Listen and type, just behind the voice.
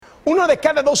1 de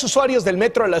cada 2 usuarios del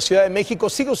metro de la Ciudad de México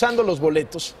sigue usando los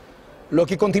boletos, lo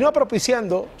que continúa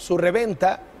propiciando su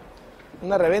reventa,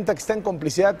 una reventa que está en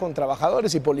complicidad con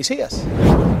trabajadores y policías.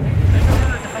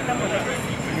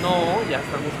 No, ya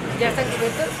estamos. ¿Ya están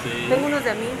cubiertos? Sí. Tengo unos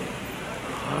de a mí.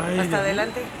 Ay, hasta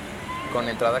adelante. ¿Con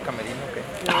entrada camerino o qué?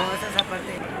 No, esa es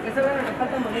aparte. Me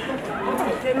faltan boletos.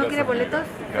 ¿Usted no quiere boletos?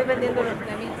 Estoy vendiendo los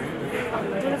de a mí.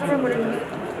 ¿No le sobran boletos?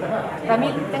 A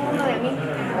mí, tengo uno de a mí.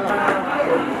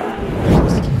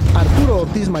 Arturo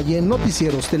Ortiz Mayén,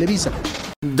 Noticieros Televisa.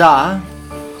 Da.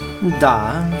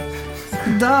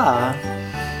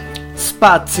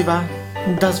 Spaziva.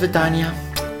 Da Svetania.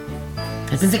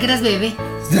 Pensé que eras bebé.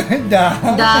 Da.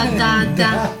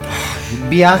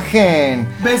 Viajen.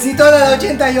 Besito de la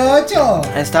 88.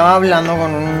 Estaba hablando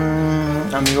con un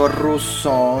amigo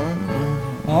ruso.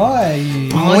 Ay.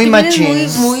 Muy machín.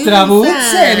 Muy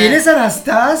Trabutse, vienes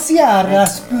Anastasia,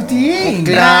 Rasputin.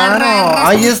 Claro,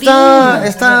 ahí está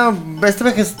este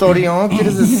vejestorio,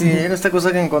 ¿quieres decir? Esta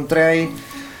cosa que encontré ahí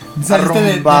Saliste de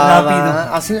arrumbada.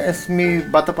 rápido. Así es mi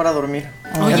bata para dormir.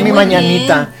 Oye, es mi muy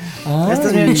mañanita. Ay, Esta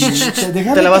es mi...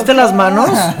 déjame ¿Te lavaste tocar. las manos?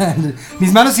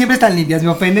 Mis manos siempre están limpias, me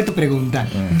ofende tu pregunta.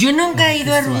 Yo nunca he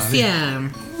ido a Rusia.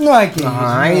 No hay que ir.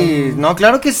 Ay, no,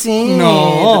 claro que sí.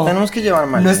 No. Te tenemos que llevar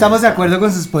mal. No estamos de acuerdo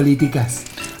con sus políticas.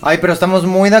 Ay, pero estamos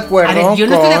muy de acuerdo A ver, yo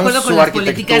no estoy de con acuerdo con su las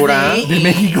políticas arquitectura. De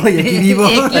México y aquí vivo.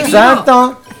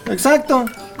 Exacto.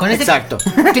 Con ese Exacto.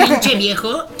 trinche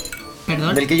viejo.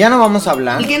 Perdón. Del que ya no vamos a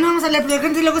hablar. El que no vamos a hablar, pero la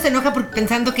gente luego se enoja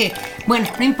pensando que, bueno,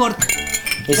 no importa.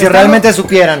 Y si realmente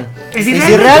supieran. Y si Y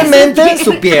si realmente realmente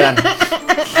supieran.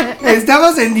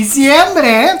 Estamos en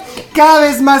diciembre, ¿eh? Cada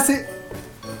vez más.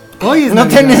 Hoy es No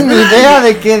Navidad. tienes ni idea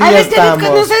de qué A día ver, ¿no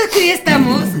estamos. sabes qué día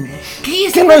estamos? ¿Qué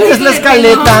es? ¿Que no lees la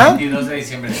escaleta? 22 de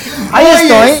diciembre. Ahí Hoy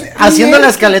estoy, es haciendo la miércoles.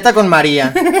 escaleta con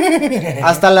María.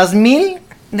 Hasta las 1000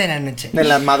 De la noche. de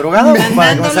la madrugada. Para que nos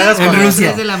Mandándola hagas a En las Rusia.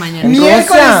 3 de la mañana. En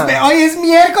Miércoles, Rusia. hoy es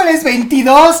miércoles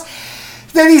 22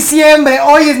 de diciembre.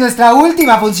 Hoy es nuestra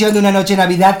última función de una noche de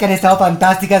Navidad que han estado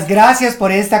fantásticas. Gracias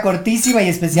por esta cortísima y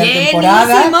especial temporada.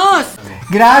 ¡Llenísimos!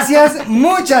 Gracias,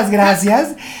 muchas gracias.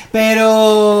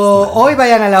 Pero hoy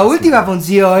vayan a la última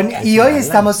función y hoy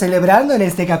estamos celebrando en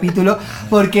este capítulo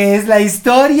porque es la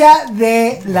historia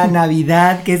de la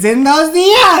Navidad que es en 2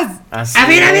 días. Así A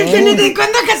ver, es. ¿desde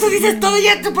cuándo acaso dices todo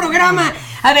ya en tu programa?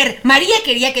 A ver, María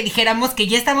quería que dijéramos que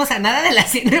ya estamos a nada de las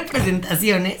 100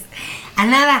 representaciones. A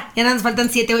nada, ya nos faltan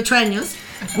 7, 8 años.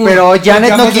 Pero Janet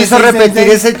no Estamos de quiso 6 en repetir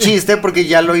 6. ese chiste porque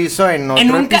ya lo hizo en otro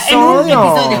En un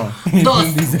episodio.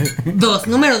 episodio.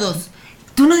 Número 2.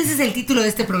 Tú no dices el título de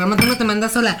este programa, tú no te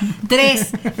mandas sola. 3.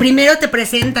 Primero te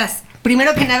presentas.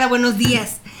 Primero que nada, buenos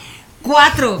días.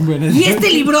 4. Buenos Y días. este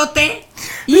librote.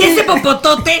 Y ese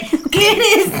popotote. ¿Qué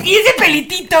eres? Y ese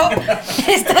pelitito.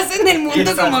 Estás en el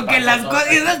mundo como que las cosas.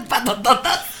 Esas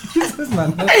patototas.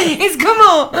 Es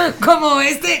como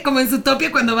en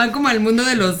Zootopia cuando van como al mundo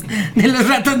de los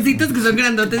ratoncitos que son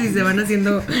grandotes y se van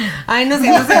haciendo. Ay, no sé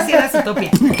si era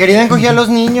Zootopia. Querida, encogí a los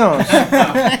niños. Esa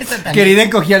también. Querida,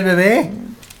 encogí al bebé.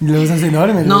 Y lo usas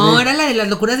enorme. No, bebé. era la de las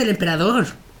locuras del emperador.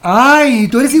 Ay,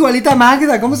 tú eres igualita a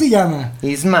Magda. ¿Cómo se llama?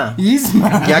 Isma.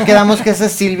 Isma. Ya quedamos que esa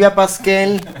es Silvia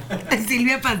Pasquel.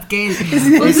 Silvia Pasquel. Es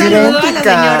Un saludo a la idéntica.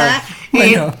 señora.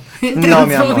 Bueno, no,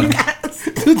 mi amor. transfóbica.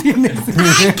 Tú tienes.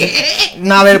 Ay, ¿qué?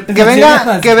 No, a ver, que Silvia venga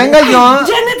Pasquel. yo.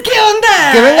 Janet, ¿qué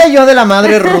onda? Que venga yo de la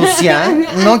madre Rusia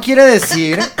no quiere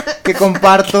decir que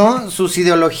comparto sus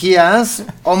ideologías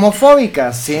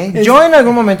homofóbicas, ¿sí? Yo en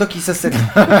algún momento quise ser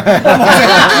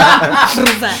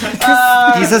Rusa.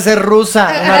 quise ser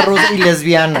rusa, una rusa y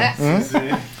lesbiana.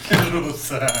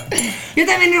 Yo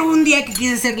también hubo un día que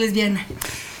quise ser lesbiana.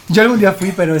 Yo algún día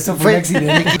fui, pero eso fue un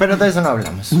accidente. Pero de eso no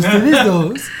hablamos. ¿Ustedes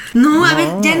dos? No, a ver,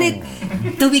 Janet,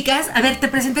 ¿te ubicas? A ver, ¿te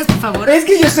presentas, por favor? Es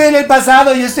que yo estoy en el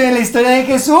pasado, yo estoy en la historia de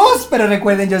Jesús, pero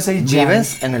recuerden, yo soy Janet.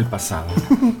 Vives en el pasado.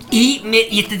 Y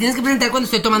te tienes que presentar cuando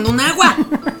estoy tomando un agua.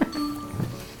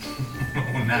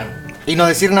 Y no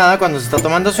decir nada cuando se está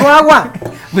tomando su agua.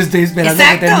 Pues estoy esperando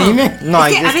Exacto. que termine. No,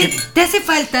 es que, es a ver, que- ¿te hace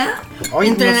falta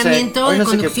Hoy no sé, entrenamiento hoy de no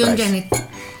sé qué conducción, traes.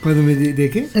 Janet? ¿De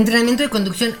qué? Entrenamiento de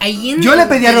conducción ahí en. Yo le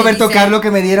pedí a Roberto Televisa. Carlo que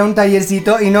me diera un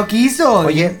tallercito y no quiso.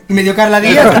 Oye. Y me dio Carla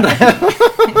Díaz.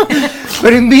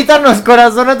 Pero invítanos,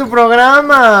 corazón, a tu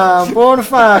programa.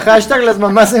 Porfa. Hashtag las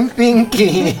mamás en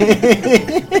Pinky.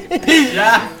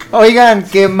 Oigan,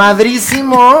 que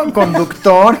madrísimo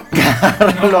conductor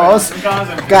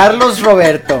Carlos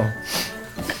Roberto.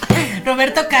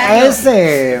 Roberto A Carlos.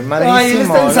 ese, Ay, él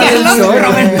madrísimo. está en Carlos Salsón.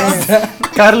 Robertos.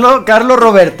 Carlos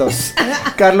Robertos.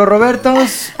 Carlos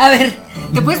Robertos. A ver,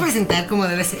 ¿te puedes presentar como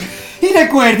debe ser? Y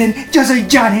recuerden, yo soy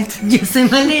Janet. Yo soy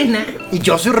Malena Y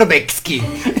yo soy Rebexki.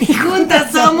 y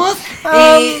juntas somos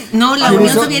No, la Unión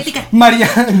Soviética. María,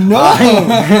 no.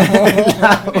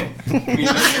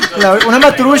 Una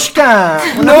matrushka.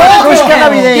 Una matrushka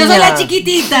navideña. Yo soy la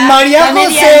chiquitita. María la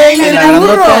José y mediana, el la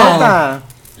burro. grandotota.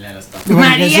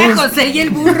 María José y el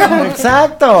burro.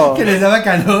 Exacto. Que les daba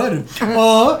calor.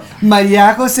 O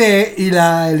María José y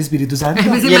el Espíritu Santo.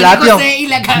 Pues Y el María apio. José y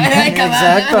la cabra de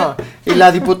caballo. Exacto. Y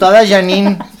la diputada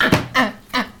Janine.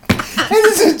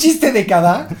 Ese es un chiste de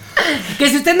Cabá. Que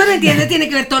si usted no lo entiende, tiene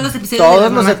que ver todos los episodios. Todos de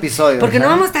la los mamá. episodios, Porque no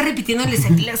ajá. vamos a estar repitiéndoles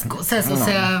aquí las cosas, o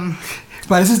sea.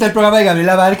 Para eso está el programa de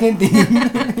Gabriela Barkentin.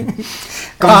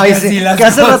 Ay, Así sí, las que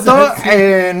hace cosas. rato,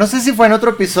 no sé si fue en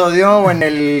otro episodio o en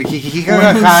el jijiji O en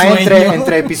un jajaja, sueño.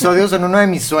 entre episodios, en uno de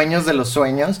mis sueños de los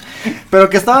sueños, pero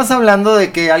que estabas hablando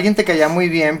de que alguien te caía muy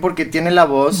bien porque tiene la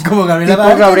voz Como Gabriela tipo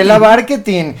Barkentin. Gabriela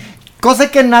Barkentin.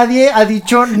 Cosa que nadie ha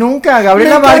dicho nunca.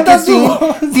 Gabriela Me encanta su Barkentin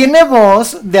voz. tiene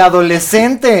voz de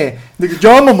adolescente. De que,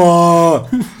 yo, mamá.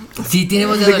 Sí, tiene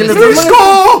voz de De que le adolescente.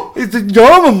 ¡Frisco!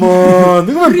 Yo, mamá.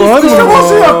 Dígame en paz,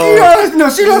 mamá.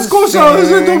 así las cosas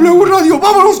Sí. en W Radio.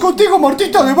 Vámonos contigo,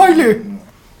 Martita de baile.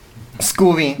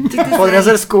 Scooby. Podría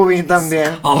ser Scooby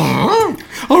también. Ah.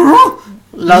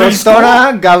 La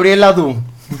doctora Gabriela Du.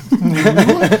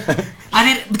 A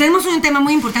ver, tenemos un tema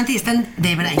muy importante y están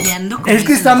debrayando. con Es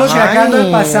que eso. estamos viajando Ay.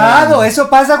 al pasado. Eso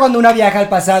pasa cuando una viaja al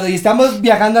pasado. Y estamos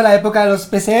viajando a la época de los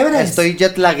pesebres. Estoy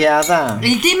jetlagueada.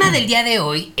 El tema del día de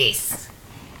hoy es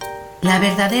la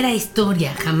verdadera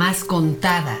historia jamás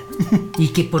contada y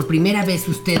que por primera vez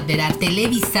usted verá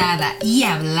televisada y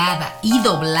hablada y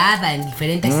doblada en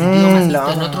diferentes idiomas,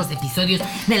 visto en otros episodios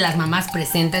de Las Mamás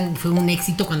Presentan. Fue un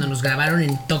éxito cuando nos grabaron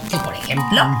en Tokio, por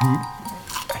ejemplo.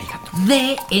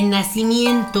 De El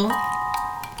Nacimiento.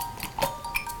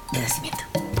 De Nacimiento.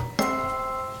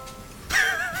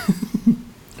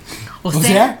 O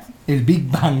sea, el Big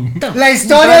Bang. La Pero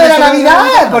historia de la eso no es Navidad.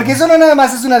 Navidad. Porque eso no nada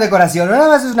más es una decoración. No nada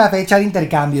más es una fecha de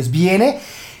intercambios. Viene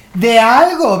de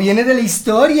algo. Viene de la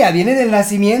historia. Viene del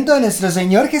nacimiento de nuestro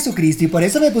Señor Jesucristo. Y por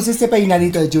eso me puse este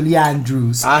peinadito de Julie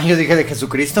Andrews. Ah, yo dije de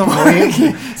Jesucristo. Muy,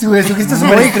 Su Jesucristo es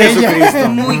muy una estrella. Jesucristo.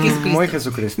 Muy Jesucristo. Muy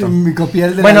Jesucristo. Mi copié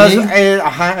el de Bueno, la es, ley.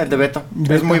 ajá, el de Beto.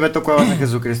 Es muy Beto Cuevas de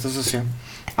Jesucristo, eso sí.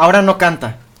 Ahora no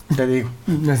canta, te digo.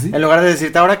 ¿Así? En lugar de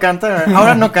decirte ahora canta,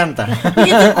 ahora no canta.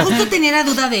 Yo justo tenía la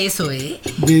duda de eso, ¿eh?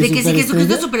 ¿De De que si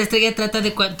Jesucristo superestrella?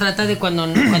 Superestrella trata de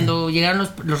cuando llegaron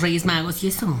los Reyes Magos y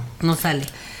eso no sale.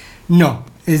 No,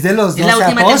 es de los Es la 12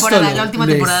 última apóstoles. temporada, la última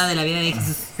temporada de la vida de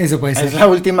Jesús. Eso puede ser. Es la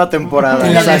última temporada,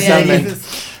 En la vida de exactamente.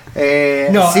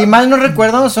 Jesús. No. Si mal no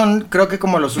recuerdo, son creo que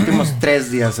como los últimos 3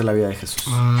 días de la vida de Jesús.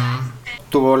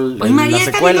 Tuvo Oye, María la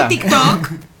está secuela. viendo TikTok.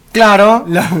 Claro.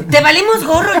 Te valimos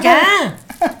gorro ya.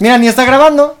 Mira, ni está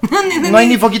grabando. No hay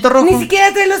ni foquito rojo. Ni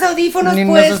siquiera trae los audífonos Ni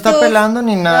nos puestos. está pelando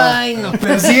ni nada. Ay, no.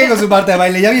 Pero sigue con su parte de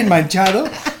baile ya bien manchado,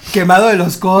 quemado de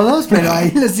los codos, pero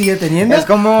ahí lo sigue teniendo. Es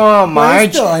como Marge.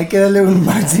 Puesto, hay que darle un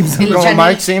Marge Simpson. El Como Chanel.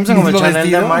 Marge Simpson, como el Mismo Chanel de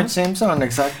vestido. Marge Simpson,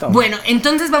 exacto. Bueno,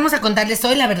 entonces vamos a contarles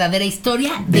hoy la verdadera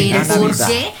historia del la por Navidad.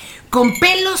 qué con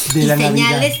pelos De y la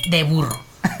señales de burro.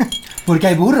 Porque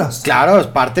hay burros. Claro, es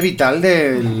parte vital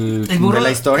El burro. de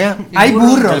la historia. Hay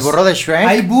burros. El burro de Shrek.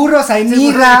 Hay burros, hay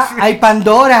mirra, hay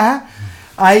Pandora,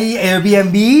 hay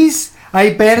Airbnbs, hay A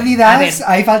ver. pérdidas,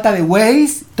 hay falta de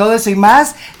Waze, todo eso y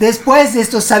más. Después de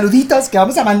estos saluditos que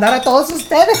vamos a mandar a todos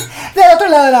ustedes del otro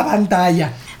lado de la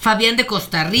pantalla. Fabián de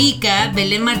Costa Rica,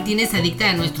 Belén Martínez adicta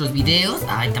a nuestros videos.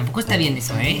 Ay, tampoco está bien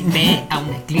eso, ¿eh? Ve a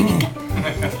una clínica.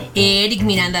 Eric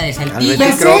Miranda de Saltillo.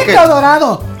 Albert Creo que- Besito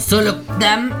dorado.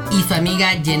 Solokdam y su amiga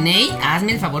Jenei.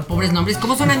 Hazme el favor, pobres nombres.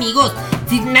 ¿Cómo son amigos?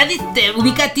 Si nadie te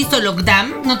ubica a ti,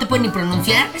 Solokdam, no te pueden ni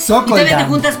pronunciar. Sokoldam. Y todavía te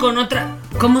juntas con otra.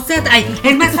 ¿Cómo sea? Ay,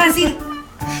 es más fácil.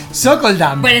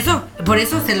 Sokoldam. Por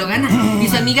eso se lo gana. Y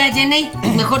su amiga Jenei,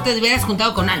 mejor te hubieras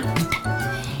juntado con Alupita.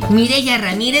 Mireya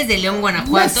Ramírez de León,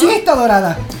 Guanajuato. Besito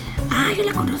dorada. Ah, yo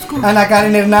la conozco. Ana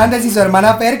Karen Hernández y su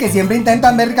hermana Fer, que siempre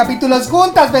intentan ver capítulos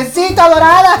juntas. Besito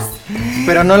doradas.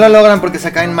 Pero no lo logran porque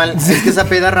se caen mal. Es que se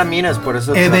apellida Ramírez, por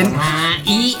eso. Eben- Ah,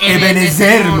 y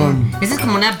Ebenezermon. Esa es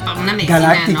como una medicina,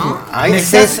 Galáctico. ¿no? Ay,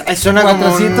 Necesitas suena como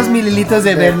 400 un- mililitros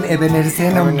de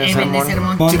Ebenecermon.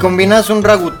 Ebenezermon. Si combinas un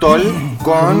ragutol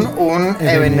con un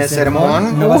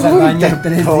Ebenezermon, No vas al baño te en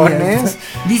 3 días. pones.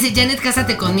 Dice Janet,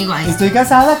 cásate conmigo. Ay, Estoy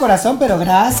casada, corazón, pero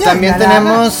gracias. También me halaga.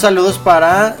 tenemos saludos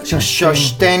para Shoshten.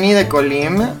 Shoshteni de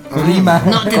Colim. Colima.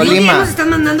 no, te digo que Colima. ya nos están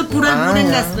mandando pura albur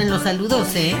en, Ah. en los saludos,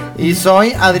 ¿eh? Y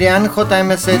soy Adrián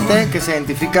JMZ, que se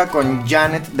identifica con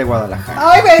Janet de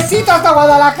Guadalajara. ¡Ay, besitos hasta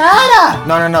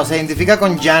Guadalajara! No, se identifica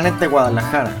con Janet de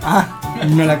Guadalajara. Ah,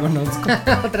 no la conozco.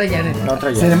 Otra Janet. La otra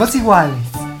Janet. Seremos iguales.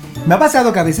 Me ha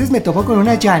pasado que a veces me topo con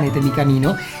una Janet en mi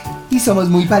camino y somos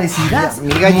muy parecidas.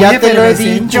 Amiga, muy ya te lo he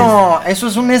efervescentes. dicho. Eso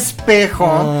es un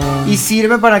espejo y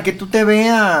sirve para que tú te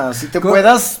veas y te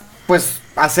puedas, pues,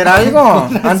 hacer algo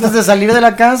antes de salir de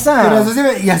la casa. Pero eso sí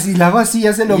y así la hago así,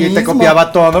 hace lo y mismo. te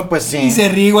copiaba todo, pues sí. Y se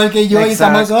ríe igual que yo y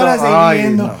estamos Exacto. horas Ay,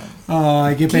 riendo.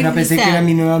 Ay, qué pena, pensé risa. que era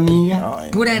mi nueva amiga.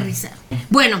 Pura risa.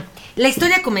 Bueno, la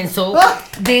historia comenzó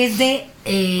desde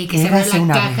que se Érase abrió la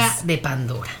una caja vez. de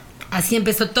Pandora. Así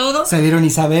empezó todo. Salieron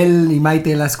Isabel y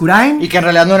Maite Lascurain. Y que en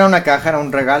realidad no era una caja, era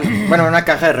un regalo. Bueno, era una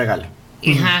caja de regalo.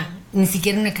 Ajá, ni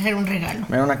siquiera una caja, era un regalo.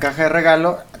 Era una caja de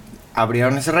regalo.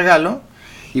 Abrieron ese regalo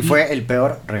y fue el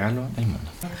peor regalo del mundo.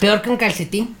 Peor que un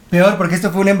calcetín. Peor, porque esto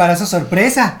fue un embarazo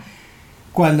sorpresa.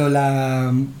 Cuando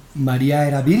la María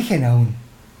era virgen aún.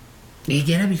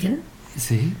 ¿Ella era virgen?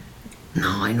 Sí.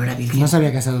 No, no era virgen. ¿No se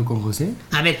había casado con José?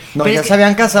 A ver, No, pero ya es se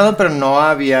habían casado, pero no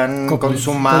habían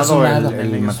consumado consumado.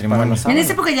 el matrimonio. que, ¿en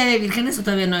esa época ya había vírgenes o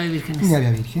todavía no había vírgenes? Ni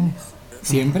había vírgenes.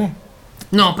 Siempre.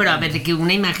 No, pero a ver, de que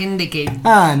una imagen de que...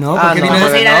 Ah, no, Ah, porque no, vino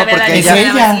Vamos a ir a ver a la porque Virgen de la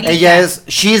ella- Basílica. ella es,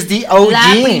 she's the OG. La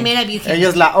primera virgen. Ella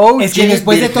es la OG. Es que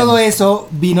después de virgen. todo eso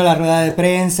vino la rueda de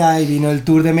prensa y vino el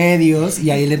tour de medios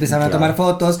y ahí le empezaron a tomar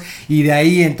fotos y de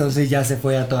ahí entonces ya se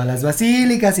fue a todas las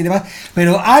basílicas y demás.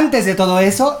 Pero antes de todo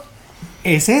eso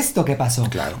es esto que pasó.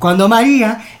 Claro. Cuando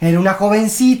María era una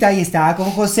jovencita y estaba con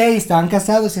José y estaban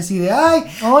casados y así de, ay,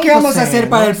 Ay, ¿qué vamos José, a hacer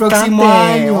para el bastante, próximo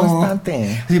año?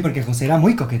 bastante. Sí, porque José era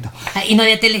muy coqueto. Ah, y no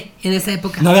había tele en esa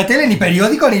época. No había tele, ni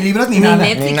periódico, ni libros, ni Ni nada.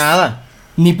 net. Ni nada.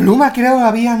 Ni pluma, creo,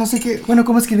 había, no sé qué. Bueno,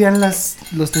 ¿cómo escribían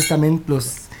los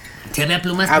testamentos? Sí había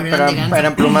plumas, Ah, pero eran de ganso.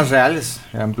 eran plumas reales.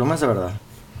 Eran plumas de verdad.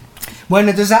 Bueno,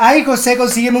 entonces, ay, José,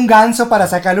 consígueme un ganso para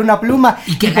sacarle una pluma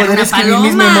Y que agarre poder una escribir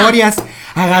mis paloma. memorias.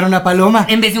 Agarra una paloma.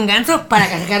 En vez de un ganso, para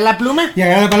sacar la pluma. Y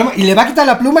agarra la paloma y le va a quitar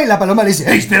la pluma y la paloma le dice,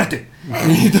 ¡ey, espérate!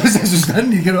 Y entonces se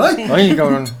asustan y dijeron, ¡ay! Ay,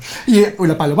 cabrón. Y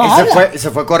la paloma Y habla.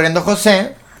 se fue corriendo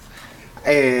José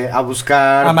a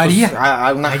buscar A María. pues,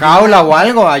 a una jaula o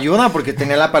algo, ayuda, porque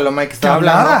tenía la paloma que estaba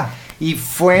hablara. hablando. Y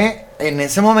fue en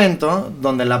ese momento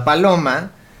donde la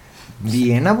paloma,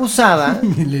 bien abusada,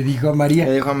 Y le dijo a María.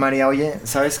 le dijo a María, oye,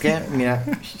 ¿sabes qué? Mira,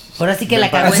 Ahora sí que la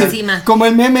Ven para cagó acá. encima. Como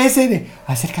el meme ese de,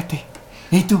 acércate.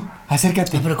 ¡Ey, tú!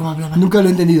 Acércate. Pero ¿cómo hablaba? Nunca lo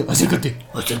he entendido. Acércate.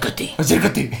 Acércate.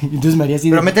 Acércate. Y entonces María así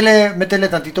de, pero métele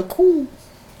tantito.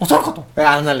 acércate.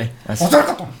 Ándale. Así.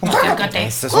 Acércate. Acércate.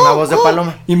 Esa es una voz de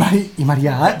paloma. Y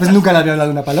María, ah, pues nunca le había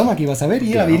hablado una paloma que ibas a ver.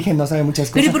 Y la virgen no sabe muchas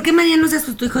Pero ¿y cosas. por qué María no se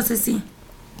asustó y José sí?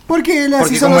 Porque él así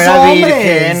Porque son como los era hombres.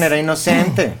 virgen, era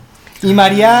inocente. Y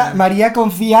María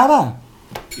confiaba.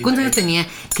 ¿Cuántos años tenía?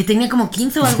 Que tenía como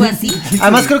 15 o algo así.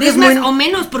 Además creo que es más muy... o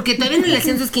menos, porque todavía no le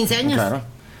hacían sus 15 años. Claro.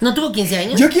 ¿No tuvo 15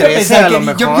 años? Yo quiero 13 pensar a lo que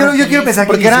mejor. yo quiero pensar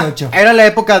que Porque era 18. la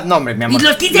época, no hombre, mi ¿Y amor.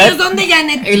 los 15 La- años dónde,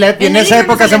 Janet? Y en esa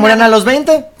época se morían a los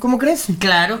 20, ¿cómo crees?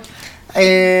 Claro.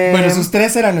 Bueno, sus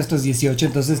 3 eran nuestros 18,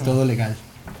 entonces todo legal.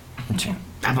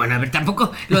 Ah, bueno, a ver,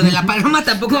 tampoco, lo de la paloma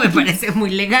tampoco me parece muy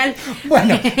legal.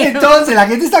 Bueno, entonces la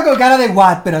gente está con cara de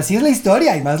what, pero así es la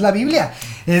historia y más la Biblia.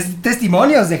 Es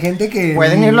testimonios de gente que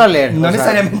Pueden irlo a leer, No o sea,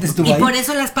 necesariamente estuvo Y ahí. por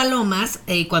eso las palomas,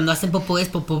 cuando hacen popó, es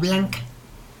popó blanca.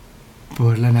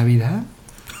 ¿Por la Navidad?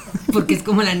 Porque es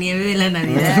como la nieve de la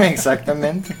Navidad.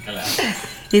 Exactamente.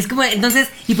 Es como, entonces,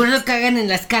 y por eso cagan en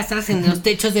las casas, en los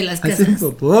techos de las casas. Hacen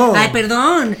popó. Ay,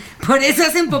 perdón. Por eso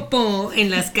hacen popó en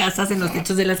las casas, en los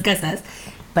techos de las casas,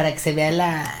 para que se vea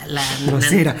la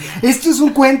Grosera. Esto es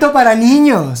un cuento para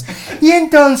niños. Y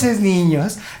entonces,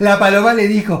 niños, la paloma le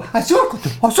dijo, acércate,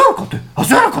 acércate,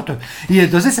 acércate. Y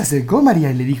entonces se acercó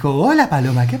María y le dijo, hola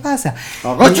paloma, ¿qué pasa?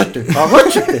 Agáchate,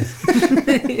 agáchate.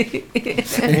 Y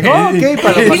dijo, ok,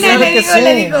 para Y pasar le que digo,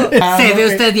 le sí. digo, Ah, ¿se ve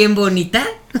ok. usted bien bonita?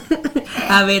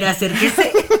 A ver, acérquese.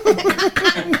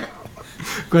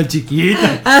 Con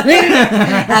chiquita. A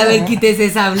ver, quítese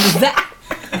esa blusa.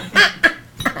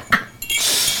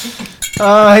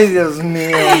 Ay, Dios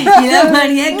mío. ¿Y la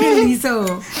María qué le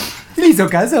hizo? Le hizo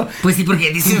caso. Pues sí,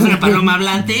 porque dice una paloma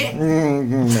hablante.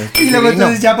 Y luego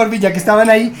entonces ya por fin, ya que estaban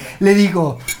ahí, le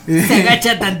digo, Se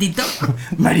agacha tantito.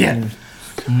 María,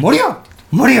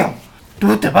 murió,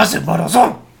 tú te vas a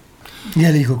embarazar. Y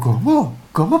ella le dijo, ¿cómo?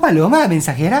 ¿Cómo, paloma,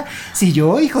 mensajera? Si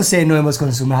yo y José no hemos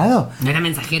consumado. No era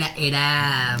mensajera,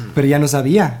 era Pero ya no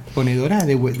sabía, ponedora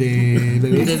de bebés.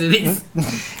 de bebés.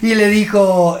 Y le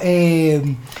dijo,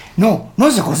 no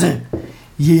es de José.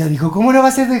 Y ella dijo, ¿cómo no va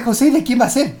a ser de José? ¿Y de quién va a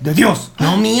ser? De Dios.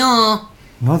 No mío,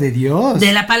 No, de Dios.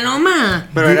 de la paloma.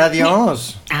 Pero era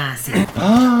Dios. Ah, sí.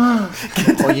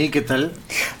 Oye, ¿y qué tal?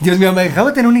 Dios mío, me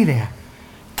dejaba tener una idea.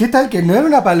 ¿Qué tal que no era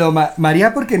una paloma?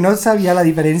 María porque no sabía la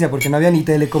diferencia, porque no había ni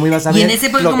tele, ¿cómo iba a saber? Y en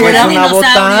ese Lo como que era es una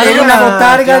dinosaurio. Era una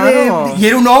botarga claro. y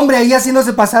era un hombre ahí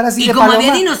haciéndose pasar así Y de como paloma.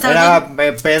 había dinosaurios. Era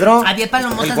Pedro, Había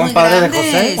palomotas el buen muy padre grandes.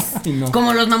 de José. Ay, no.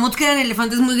 Como los mamuts que eran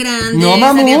elefantes muy grandes. No,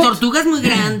 mamut. Había tortugas muy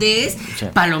grandes.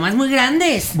 Palomas muy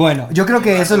grandes. Bueno, yo creo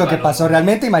que eso es lo que pasó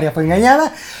realmente y María fue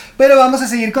engañada. Pero vamos a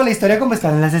seguir con la historia como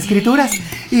están en las escrituras.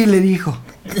 Y le dijo,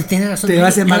 Tienes razón. Te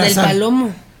vas a Lo del embarazar. palomo.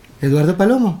 Eduardo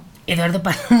Palomo. Eduardo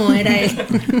Palomo era él.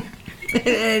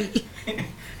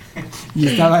 Y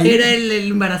estaba ahí. Era el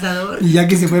embarazador. Y ya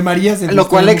que se fue María, se Lo buscó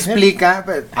cual una mujer. explica,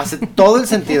 hace todo el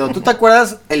sentido. ¿Tú te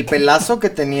acuerdas el pelazo que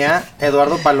tenía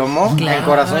Eduardo Palomo en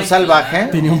Corazón Salvaje?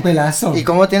 Tenía un pelazo. ¿Y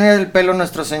cómo tiene el pelo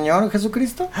nuestro Señor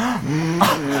Jesucristo?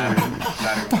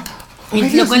 Y Ay, lo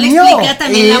Dios cual mío. explica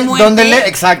también la muerte.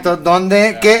 Exacto,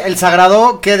 ¿dónde? ¿Qué? ¿El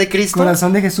sagrado qué de Cristo?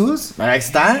 Corazón de Jesús. Ahí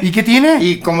está. ¿Y qué tiene?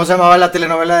 ¿Y cómo se llamaba la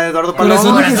telenovela de Eduardo Palomo?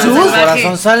 ¿Corazón de Jesús?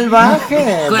 Corazón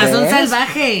Salvaje. Corazón ¿ves?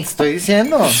 salvaje. Estoy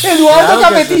diciendo. Eduardo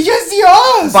Claro que Capetillo es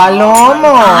Dios.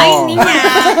 Palomo. Ay, niña.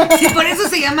 Sí, por eso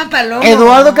se llama Palomo.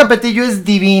 Eduardo Capetillo es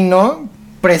divino,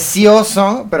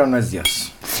 precioso, pero no es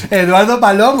Dios. Eduardo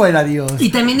Palomo era Dios. Y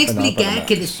también explica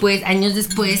que después, años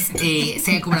después,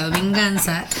 se ha cobrado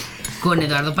venganza con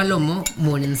Eduardo Palomo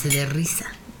muriéndose de risa.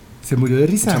 Se murió de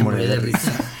risa. murió de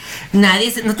risa.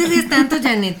 No te rías tanto,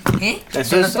 Janet, ¿eh?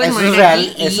 Eso Que es- puedes eso morir es real,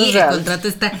 aquí eso y es real. el contrato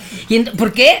está.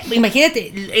 ¿Por qué?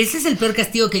 Imagínate, ese es el peor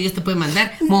castigo que Dios te puede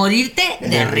mandar, morirte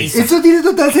de risa. Eso tiene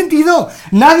total sentido.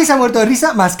 Nadie se ha muerto de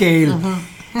risa más que él.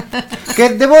 ¿Qué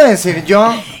debo decir?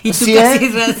 Yo Y tú sí casi, Y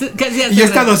casi yo he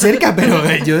estado cerca, pero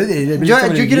yo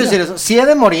quiero decir eso. Si he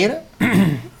de morir,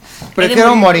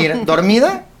 prefiero morir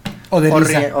dormida O de o,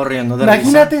 risa. o riendo de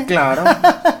Imagínate. risa. Claro.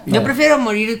 Yo prefiero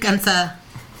morir cansada.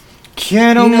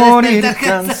 Quiero Y no morir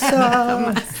despertar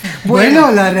cansada.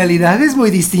 Bueno, la realidad es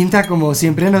muy distinta como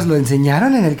siempre nos lo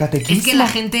enseñaron en el catequismo. Es que la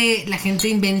gente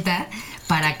inventa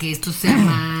para que esto sea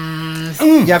más.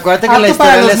 Y acuérdate que Apto la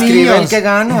historia para la los escribe niños. el que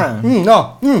gana.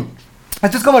 No.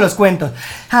 Esto es como los cuentos.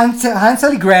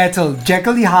 Hansel y Gretel,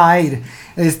 Jekyll y Hyde,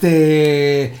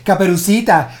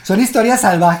 Caperucita. Son historias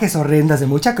salvajes, horrendas, de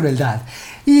mucha crueldad.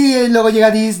 Y luego llega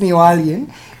Disney o alguien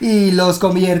y los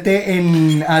convierte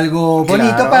en algo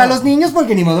bonito Claro. para los niños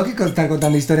porque ni modo que estar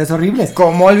contando historias horribles.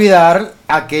 ¿Cómo olvidar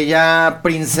aquella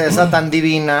princesa tan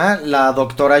divina, la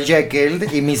doctora Jekyll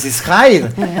y Mrs. Hyde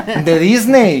de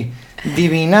Disney?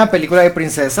 Divina película de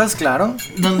princesas, claro.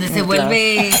 Donde se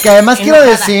vuelve. Que además quiero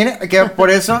enojada. decir que por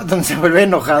eso, donde se vuelve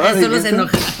enojada. Solo se dijiste.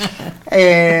 enoja.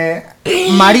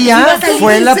 María Sí, vas a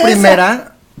fue la princesa.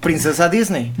 primera princesa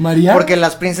Disney. ¿María? Porque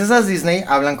las princesas Disney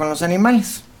hablan con los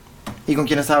animales. ¿Y con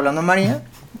quién estaba hablando María?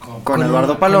 Con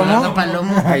Eduardo Palomo. Eduardo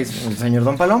Palomo. Ay, el señor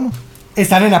Don Palomo.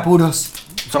 Están en apuros.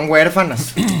 Son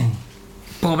huérfanas.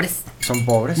 Pobres. Son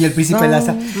pobres. Y el príncipe No,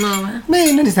 Laza. No, va.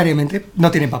 No necesariamente. No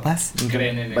tienen papás.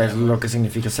 Creen en Pues lo que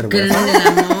significa ser Creen huérfano.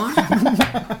 en el amor.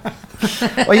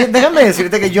 Oye, déjame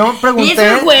decirte que yo Y pregunté.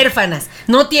 son huérfanas.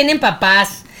 No tienen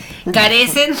papás.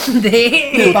 Carecen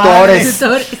de Tutores.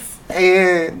 tutores.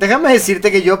 Déjame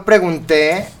decirte que yo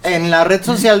pregunté en la red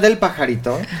social del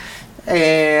pajarito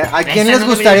a quién Esa les no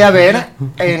gustaría debería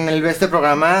ver en este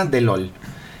programa de LOL.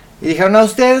 Y dijeron, a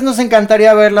ustedes nos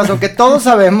encantaría verlas, aunque todos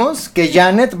sabemos que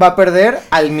Janet va a perder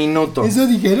al minuto. ¿Eso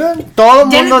dijeron? Todo el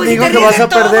Janet, mundo pues, dijo te que ríes vas de a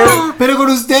perder. todo. Pero con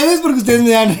ustedes, porque ustedes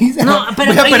me dan risa. No,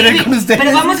 pero, Voy a perder con ustedes.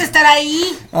 pero vamos a estar ahí.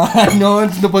 Ay, no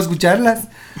puedo escucharlas.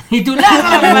 Y tú la.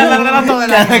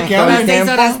 que hablan. 6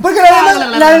 horas. Porque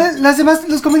las demás,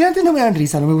 los comediantes no me dan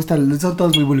risa, no me gustan, son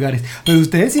todos muy vulgares. Pero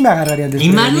ustedes sí me agarrarían Y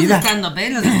más los de desprevenida. stand-up, ¿eh?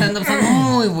 Los de stand-up son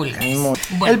muy vulgares.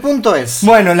 El Bueno, punto es,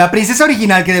 Bueno, la princesa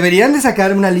original, que deberían de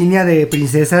sacar una línea de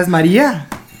princesas María.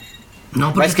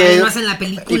 no, porque es que todavía no hacen la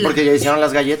película. y porque ya hicieron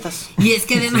las galletas. Y es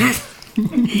que además.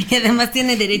 Y además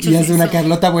tiene derechos. Y hace una eso.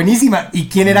 Carlota buenísima. ¿Y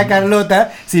quién era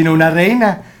Carlota sino una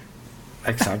reina?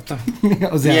 Exacto.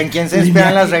 O sea, ¿Y en quién se inspiran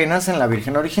linaje. las reinas? En la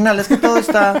Virgen original. Es que todo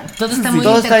está, Todo está muy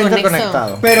todo está interconexo.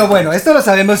 interconectado. Pero bueno, esto lo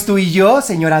sabemos tú y yo,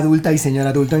 señora adulta y señor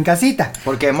adulto en casita.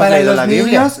 Porque hemos Para leído los la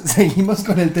Biblia. niños, seguimos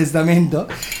con el testamento.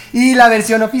 Y la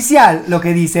versión oficial lo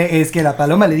que dice es que la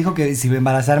paloma le dijo que se iba a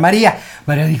embarazar María.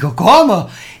 María dijo, ¿cómo?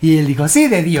 Y él dijo, sí,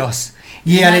 de Dios.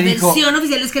 Y ella La le dijo, versión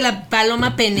oficial es que la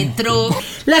paloma penetró.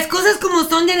 Las cosas como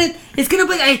son, Janet. Es que no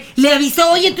puede. Le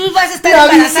avisó, oye, tú vas a estar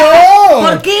 ¡Le embarazada. avisó!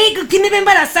 ¿Por qué? ¿Quién me va a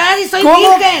embarazar y soy ¿Cómo?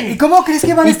 virgen? ¿Y cómo crees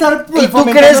que van a estar ¿Y tú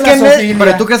fomentando crees la que zoofilia?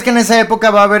 pero tú crees que en esa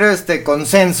época va a haber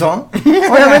consenso?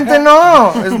 Obviamente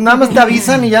no. Nada más te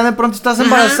avisan y ya de pronto estás Ajá.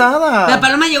 embarazada. La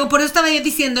paloma llegó, por eso estaba yo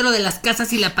diciendo lo de las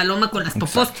casas y la paloma con las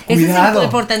popós. Eso Cuidado. es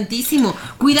importantísimo.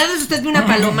 Cuidado si usted ve una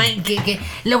paloma y que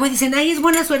luego dicen, ay, es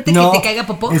buena suerte No, que te caiga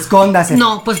popó. escóndase.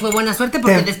 No, pues fue buena suerte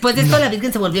porque Te- después de esto la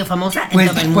Virgen se volvió famosa en Pues,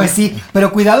 todo el mundo. pues sí,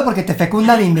 pero cuidado porque te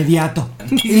fecunda de inmediato.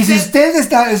 Y si usted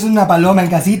es una paloma en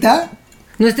casita,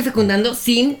 No esté fecundando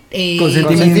sin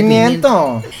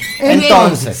Consentimiento.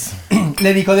 Entonces,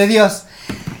 le dijo de Dios.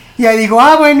 Y ahí dijo,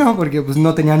 bueno, porque pues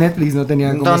no tenía Netflix, no tenía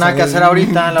no cómo tengo nada que saber. hacer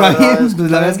ahorita, la Está verdad. bien,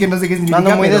 pues la verdad es que no sé qué significa.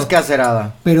 Ando muy pero-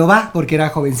 descacerada. Pero va, porque era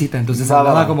jovencita, entonces Va,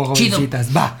 hablaba va. como Chido.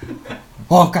 jovencitas. Va.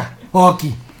 Oka,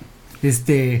 Oki.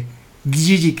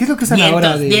 Gigi, ¿qué es lo que usan Vientos,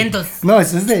 ahora? vientos. No,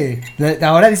 eso es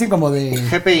ahora dicen como de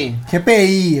GPI.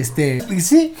 GPI,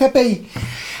 sí, GPI.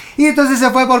 Y entonces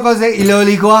se fue por consejo y luego le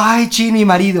dijo, ay, chi, mi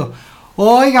marido.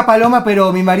 Oiga, Paloma,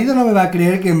 pero mi marido no me va a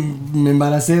creer que me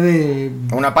embaracé de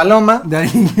Una paloma.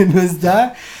 alguien que no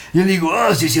está. Y yo le digo,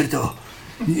 sí es cierto.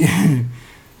 Y,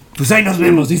 pues ahí nos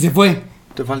vemos, y se fue.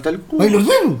 Te falta el Ahí nos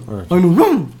vemos, ahí nos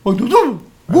vemos, ahí nos vemos.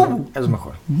 Vamos, Es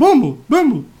mejor. vamos,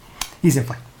 vamos. Y se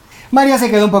fue. María se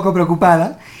quedó un poco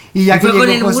preocupada. Y ya ¿Y que fue con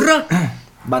llegó el José- burro?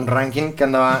 Van Rankin, que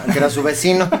era su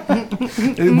vecino.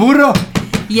 El burro.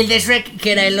 Y el de Shrek,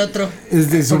 que era el otro. Es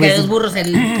de su Porque de vecino. los burros,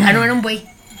 no, era un buey.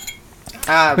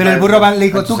 Pero el burro le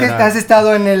dijo, tú que entonces has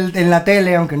estado en la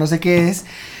tele, aunque no sé qué es,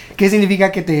 ¿qué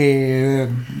significa que te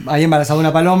haya embarazado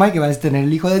una paloma y que vas a tener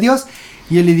el hijo de Dios?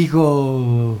 Y él le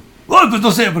dijo, pues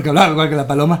no sé, porque hablaba igual que la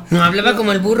paloma. No, hablaba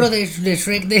como el burro de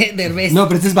Shrek de Derbez. No,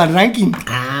 pero este es Van Ranking.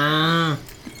 Ah.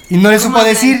 Y no le ¿Cómo supo habla?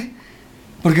 decir,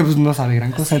 porque pues no sabe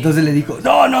gran cosa. Entonces le dijo,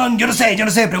 no, yo no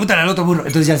sé, pregúntale al otro burro.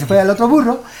 Entonces ya se fue al otro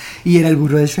burro y era el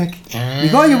burro de Shrek.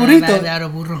 Dijo, oye, burrito. Claro,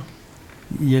 burro.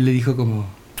 Y él le dijo como,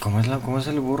 ¿Cómo es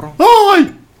el burro?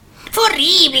 ¡ay! Fue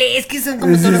horrible, es que son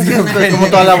como Sí, todos los sí, personajes. Es como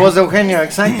toda la voz de Eugenio,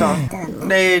 exacto.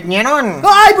 De Ñerón.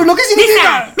 ¡Ay, pues lo que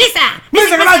significa!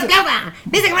 ¡Misa que más te aplauda!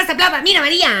 ¡Misa que más te aplauda! ¡Mira,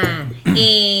 María!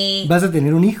 Vas a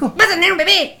tener un hijo. ¡Vas a tener un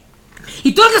bebé!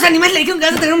 Y todos los animales le dijeron que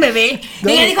vas a tener un bebé. No.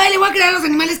 Y ella dijo, ay, le voy a crear a los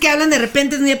animales que hablan de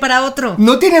repente de un día para otro.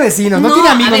 No tiene vecinos, no tiene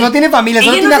a amigos, ver, no tiene familia,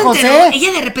 solo ella tiene a no se José. enteró.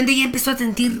 Ella de repente ya empezó a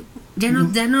sentir, ya no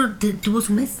tuvo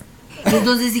su mes. Y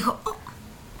entonces dijo,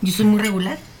 yo soy muy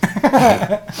regular.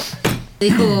 Le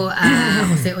dijo a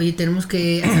José, oye, tenemos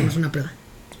que hacernos una prueba.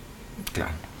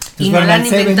 Claro. Y Entonces no fueron la han al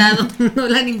Seven. inventado, no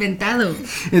la han inventado.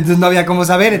 Entonces no había cómo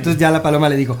saber, entonces ya la paloma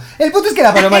le dijo. El punto es que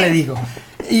la paloma le dijo.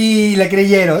 Y le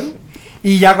creyeron.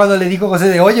 Y ya cuando le dijo José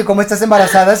de, oye, ¿cómo estás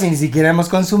embarazada si ni siquiera hemos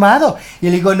consumado? Y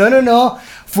él dijo, no,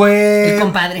 fue... El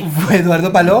compadre. Fue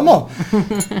Eduardo Palomo.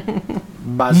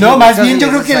 Vas No, y más buscas bien y yo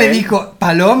creo dices que a le él. dijo,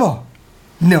 Palomo.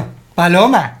 No,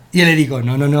 Paloma. Y él le dijo,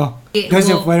 no. Entonces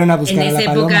se Hubo- fueron a buscar a En la esa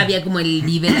paloma. época había como el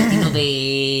Vive Latino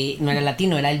de... No era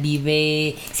latino, era el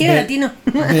Vive... Sí, era latino.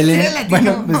 Belén. Era latino.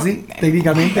 Bueno, pues sí,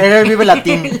 técnicamente. Era el Vive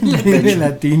Latín. Vive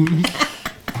Latín.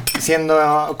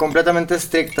 Siendo completamente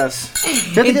estrictas.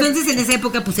 Fíjate que- Entonces en esa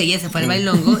época pues ella se fue al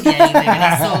bailongo y ahí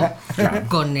regresó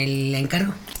con el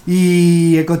encargo.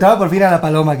 Y encontraba por fin a la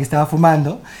paloma que estaba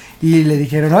fumando. Y le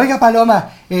dijeron, oiga Paloma,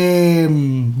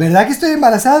 ¿verdad que estoy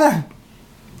embarazada?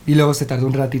 Y luego se tardó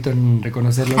un ratito en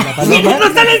reconocerlo la paloma.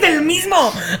 No sales del mismo.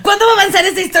 ¿Cuándo va a avanzar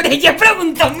esta historia? Ya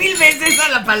preguntó 1000 veces a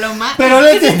la paloma. Pero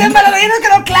le- que si está embarazada, ya no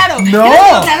quedó claro. No. Ya no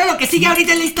quedó claro, lo que sigue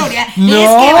ahorita en la historia No.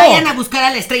 es que vayan a buscar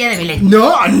a la estrella de Belén.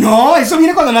 No, eso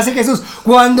viene cuando nace Jesús.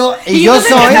 Cuando... Y yo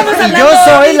entonces, ¿qué soy, estamos y hablando yo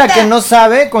soy la ahorita? que no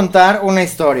sabe contar una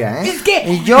historia, ¿eh? Es que,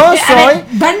 y yo a ver, soy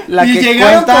van- la y que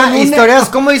llegaron cuenta con una- historias,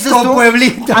 ¿cómo dices con tú?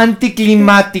 pueblito.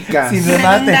 Anticlimáticas. Sin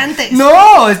remate. redundantes.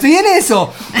 No, estoy en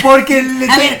eso. Porque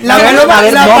A ver, la a ver, paloma... a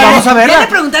ver, la no, paloma- vamos a verla. Ya le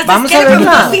preguntaste, Vamos ¿qué a le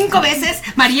preguntó verla. 5 veces,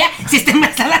 María, si está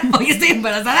embarazada? Hoy estoy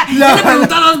embarazada. La- Ya le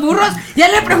preguntó a los burros, ya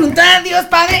le preguntó a Dios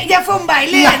Padre, ya fue un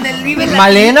baile en el Vive Latino.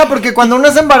 Malena, porque cuando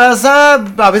uno se embaraza,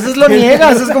 a veces lo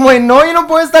niegas. Es como de, no, yo no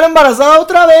puedo estar embarazada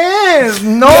otra vez.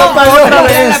 No, otra Era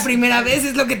vez. la primera vez,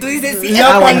 es lo que tú dices. Sí,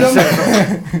 La bueno, paloma,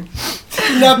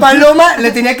 la paloma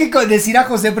le tenía que decir a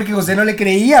José porque José no le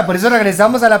creía, por eso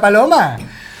regresamos a la paloma.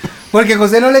 Porque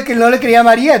José no le creía a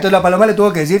María, entonces la paloma le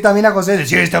tuvo que decir también a José,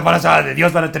 sí, está embarazada de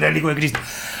Dios para tener el hijo de Cristo.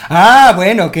 Ah,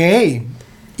 bueno, ok.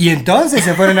 Y entonces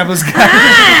se fueron a buscar.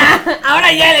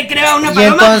 ahora ya le creo a una Y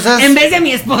paloma entonces- en vez de a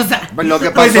mi esposa. Lo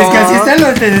que pasó. Pues es que así están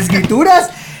las escrituras.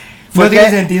 Fue No tiene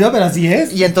que- sentido, pero así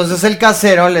es. Y entonces el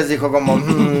casero les dijo como,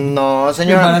 no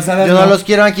señora, Embarazadas yo no no. los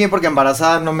quiero aquí porque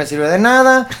embarazada no me sirve de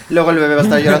nada, luego el bebé va a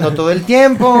estar llorando todo el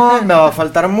tiempo, me va a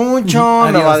faltar mucho, me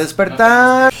Adiós. va a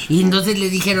despertar. Y entonces le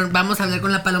dijeron, vamos a hablar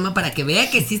con la paloma para que vea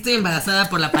que sí estoy embarazada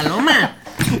por la paloma.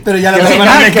 Pero ya Que la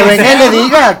semana venga, que venga y le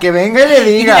diga, que venga y le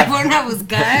Y la diga. fueron a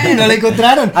buscar. no la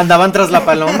encontraron. Andaban tras la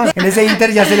paloma. En ese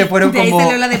inter ya se le fueron De ahí como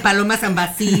salió la de Paloma San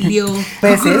Basilio.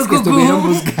 peces que Cucurrucucú. estuvieron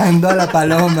buscando a la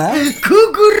paloma.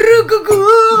 Cucurrucucú.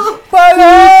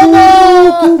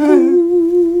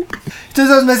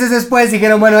 Entonces 2 meses después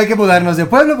dijeron, bueno, hay que mudarnos de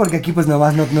pueblo porque aquí pues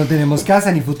nomás no tenemos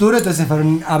casa ni futuro. Entonces se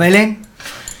fueron a Belén.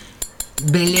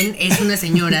 Belén es una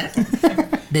señora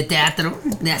de teatro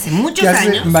de hace muchos Que hace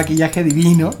años. maquillaje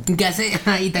divino. Que hace.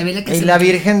 Y también la que Y hace- la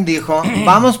Virgen dijo,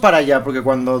 vamos para allá porque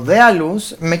cuando dé a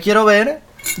luz me quiero ver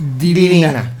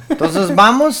divina. Entonces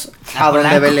vamos a donde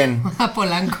Polanco. Belén. A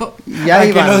Polanco. Y ahí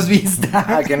a que van. nos vista.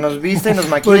 A que nos vista y nos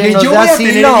maquille Porque y nos yo dé voy a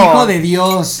tener el asilo. hijo de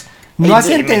Dios. No has Y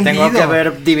me entendido. Tengo que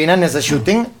ver divina en ese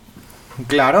shooting.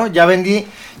 Claro, ya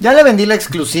le vendí la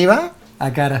exclusiva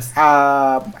A caras.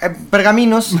 a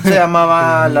Pergaminos, se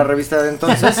llamaba la revista de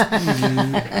entonces.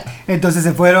 Entonces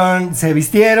se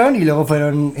vistieron y luego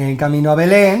fueron en camino a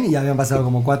Belén y ya habían pasado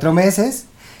como 4 meses.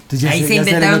 Entonces Ahí se ya le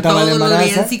inventaron notaba el todos los embarazo.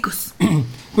 villancicos.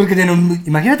 Porque tienen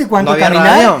imagínate cuánto No había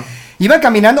caminar. radio. Iban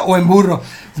caminando o en burro.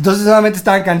 Entonces solamente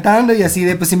estaban cantando y así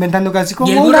de pues inventando casi como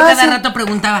Y el burro una cada hace. rato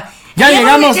preguntaba. Ya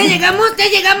llegamos. Ya llegamos, ya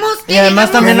llegamos. Y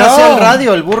además también No. hacía el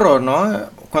radio el burro,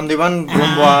 ¿no? Cuando iban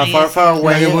rumbo a Ay, Far Far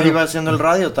Away, Radio burro. iba haciendo el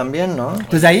radio también, ¿no?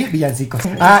 Entonces ahí villancicos.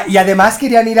 Ah, y además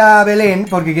querían ir a Belén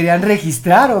porque querían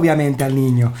registrar obviamente al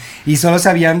niño. Y solo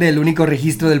sabían del único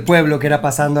registro del pueblo que era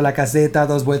pasando la caseta,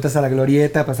 2 vueltas a la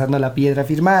glorieta, pasando la piedra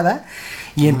firmada.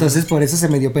 Y entonces por eso se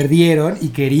medio perdieron y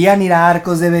querían ir a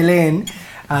Arcos de Belén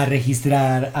a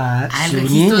registrar a Al su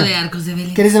registro niño. de Arcos de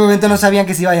Belén. Que en ese momento no sabían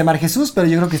que se iba a llamar Jesús, pero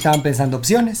yo creo que estaban pensando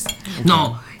opciones.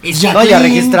 No, es Ya. que No, y a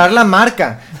Jacqueline. registrar la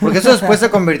marca. Porque eso después se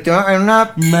convirtió en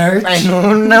una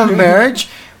merch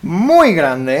muy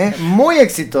grande, muy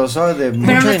exitoso, de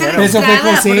mucho no está dinero. Pero eso fue Claro,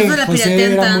 por José. eso la José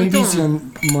piratean era muy tanto.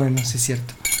 Bueno, sí es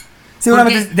cierto.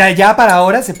 Seguramente Porque- de allá para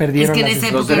ahora se Es perdieron que en las-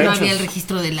 esa los época no derechos. había el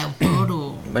registro del autor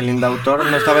o. El indautor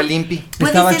no estaba el INPI.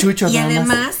 Puede Estaba ser, Chucho y nada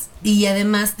más.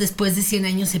 además, después de 100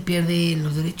 años se pierden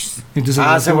los derechos. Entonces,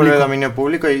 Se vuelve público. dominio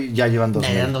público y ya llevan Ya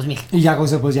eran 2000. 2000. Y ya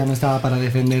José pues ya no estaba para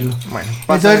defenderlo. Bueno, Entonces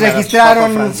pásame a Papa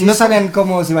registraron, Francisco. no sabían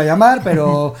cómo se iba a llamar,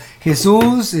 pero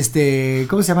Jesús,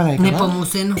 ¿cómo se llama la de Cabal?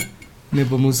 Nepomuceno.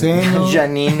 Nepomuceno.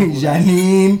 Janine.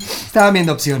 Janine. Estaban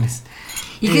viendo opciones.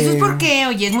 ¿Y Jesús por qué?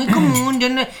 Oye, es muy común. Yo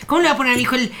no, ¿cómo le va a poner a mi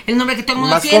hijo el nombre que todo el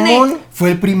mundo Más tiene? común. Fue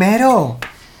el primero.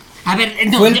 A ver,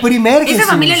 no, Fue el primer Esa Jesús.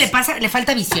 familia le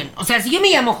falta visión. O sea, si yo me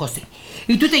llamo José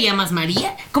y tú te llamas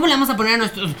María, ¿cómo le vamos a poner a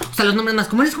nuestros, o sea, los nombres más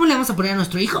comunes, cómo le vamos a poner a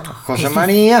nuestro hijo? José Jesús.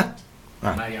 María. No,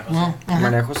 ajá.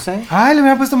 María José. Ah, le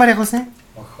hubiera puesto María José.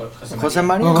 José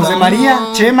María. O José No. María,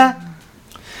 Chema.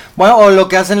 Bueno, o lo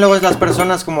que hacen luego es las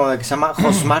personas como de que se llama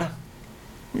Josmar.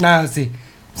 Ah, sí.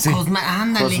 Sí. Josmar,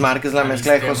 ándale. Josmar, que es la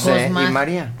mezcla de José Josmar. y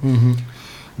María. Ujú.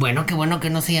 Bueno, qué bueno que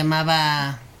no se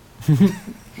llamaba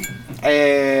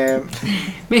Eh,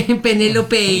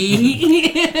 Penélope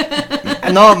y...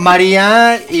 no,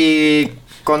 María y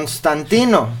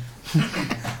Constantino.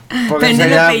 Porque Penélope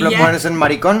sería, y lo ya. pones en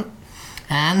maricón.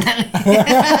 Ándale.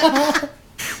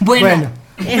 bueno,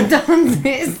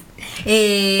 entonces,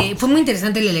 fue muy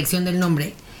interesante la elección del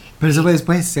nombre. Pero eso fue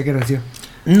después, ya que nació.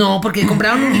 No, porque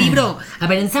compraron un libro. A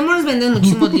ver, en Sanborns venden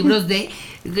muchísimos libros de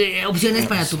opciones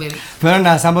para tu bebé. Fueron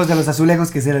a Zambos de los Azulejos,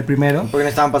 que ese era el primero. Porque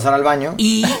necesitaban pasar al baño.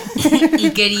 Y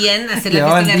querían hacer la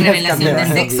Llevaban fiesta de días revelación del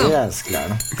cambiando sexo. Días,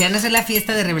 claro. Querían hacer la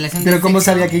fiesta de revelación Pero del ¿cómo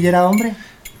sexo. sabía que ella era hombre?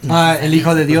 Ah, el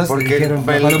hijo de Dios. le Porque dijeron, el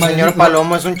Paloma señor dijo-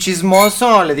 Palomo es un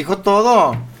chismoso, le dijo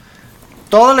todo.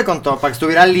 Todo le contó para que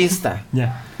estuviera lista.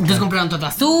 Ya. Entonces compraron todo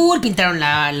azul, pintaron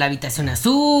la habitación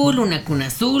azul, una cuna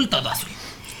azul, todo azul.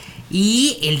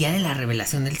 Y el día de la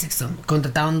revelación del sexo,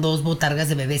 contrataron 2 botargas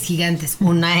de bebés gigantes.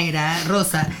 Una era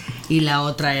rosa y la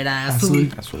otra era azul.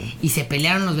 Azul. Y se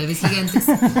pelearon los bebés gigantes.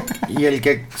 Y el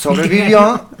que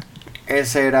sobrevivió,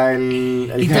 ese era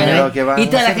el y género que va toda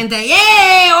a la hacer. gente ahí,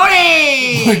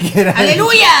 ¡ore! Porque era-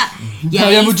 ¡Aleluya! Y No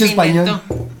había ahí mucho se español.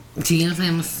 inventó. Sí, no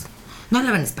sabemos. No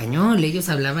hablaban español, ellos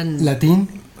hablaban Latín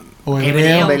o Hebreo.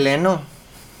 hebreo. Beleno.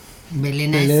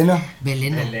 Belena. Beleno.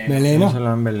 Belena. Beleno. Se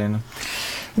hablaban Beleno.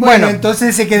 Bueno,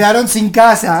 entonces se quedaron sin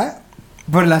casa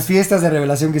por las fiestas de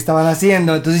revelación que estaban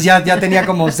haciendo. Entonces ya tenía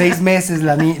como 6 meses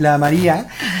la María.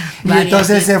 Y Varias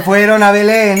entonces se fiestas. fueron a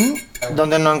Belén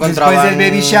Donde no encontraban. después del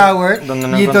baby shower. Donde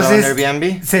no y encontraban entonces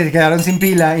Airbnb. se quedaron sin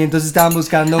pila y entonces estaban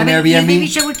buscando A un ver, ¿y el Airbnb. baby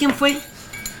shower quién fue?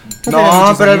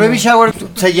 No, pero el baby shower,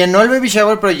 se llenó el baby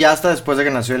shower, pero ya hasta después de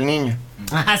que nació el niño.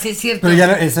 Ajá, sí es cierto. Pero ya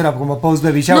no, eso era como post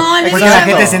baby shower. No, el baby porque la shower.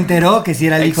 gente se enteró que sí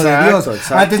era el hijo de Exacto, Dios.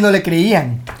 exacto. Antes no le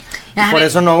creían. A Por ver,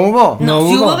 eso no hubo. No, No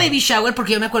sí hubo. hubo baby shower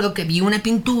porque yo me acuerdo que vi una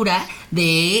pintura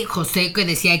de José que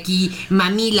decía aquí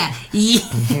mamila y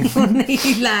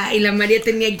la María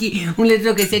tenía aquí un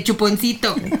letrero que decía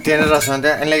chuponcito. Tienes razón.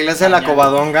 En la iglesia de la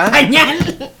Covadonga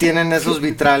Pañal. tienen esos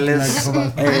vitrales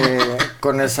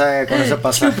con ese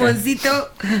pasaje. Chuponcito,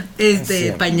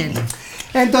 Sí. pañal.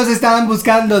 Entonces estaban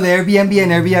buscando de Airbnb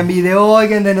en Airbnb de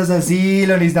oigan, denos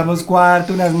asilo, necesitamos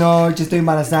cuarto, unas noches, estoy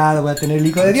embarazada, voy a tener el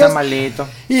hijo de Dios. Está malito.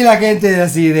 Y la gente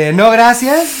así de, no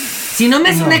gracias, Si no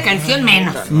me hace una canción,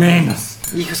 menos. menos.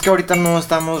 Hijo, es que ahorita no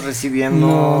estamos recibiendo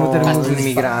No tenemos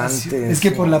inmigrantes. espacio. Es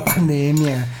que por la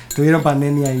pandemia, tuvieron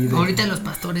pandemia ahí de, Ahorita los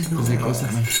pastores no. de cosas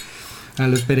a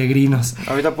los peregrinos.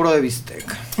 Ahorita puro de bistec.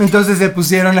 Entonces se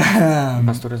pusieron a...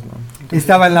 Pastores no.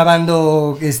 Estaban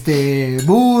lavando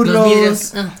burros. Los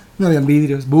vidrios. Ah. No habían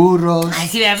vidrios, burros. Ay,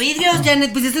 si vea vidrios,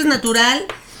 Janet, pues esto es natural.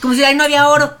 Como si ahí no había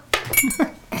oro.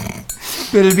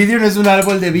 Pero el vidrio no es un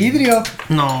árbol de vidrio.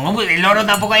 No, pues el oro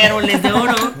tampoco hay árboles de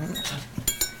oro.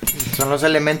 Son los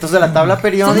elementos de la tabla Son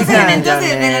periódica. los elementos de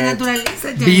la Janet. naturaleza,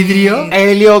 Janet. Vidrio.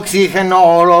 Helio, oxígeno,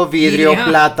 oro, vidrio, Vidrio.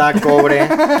 plata, cobre,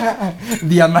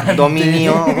 Diamante.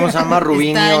 dominio, ¿cómo se llama?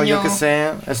 Rubinio, Estaño. yo qué sé,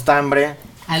 estambre.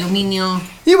 Aluminio,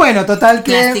 Y bueno, total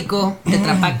que... plástico,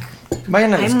 tetrapac.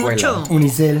 Vayan a la Hay escuela. mucho.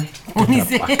 Unicel.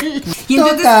 Unicel. Y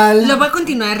entonces Total. lo va a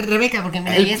continuar Rebeca porque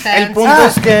mira, ahí está. el punto Ah,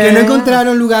 es que no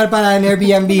encontraron lugar para en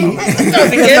Airbnb.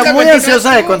 está muy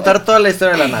ansiosa de contar toda la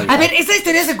historia de la Navidad. A ver, esa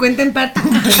historia se cuenta en parte.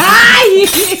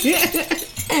 ¡Ay!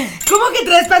 ¿Cómo que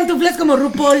traes pantuflas como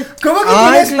RuPaul? ¿Cómo que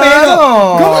Ay, tienes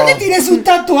claro. pelo? ¿Cómo que tienes un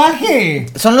tatuaje?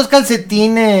 Son los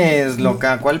calcetines,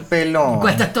 loca, ¿cuál pelo?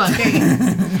 ¿Cuál tatuaje?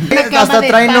 Hasta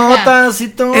trae notas y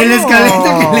todo. El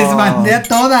escaleta que les mandé a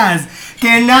todas.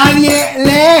 Que nadie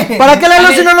lee. ¿Para qué leerlo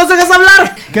si no nos dejas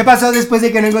hablar? ¿Qué pasó después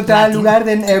de que no encontraran lugar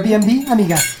en Airbnb,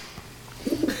 amiga?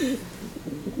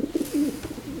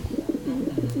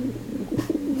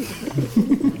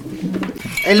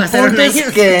 El Pasaron punto es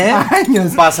años. que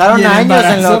Años. pasaron Y el años en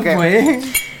embarazo lo que fue.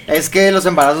 es que los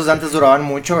embarazos de antes duraban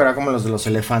mucho, era como los de los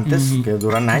elefantes, que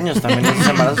duran años también esos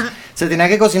embarazos. Se tenía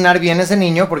que cocinar bien ese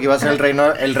niño porque iba a ser el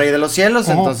rey de los cielos,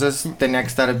 entonces tenía que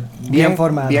estar Bien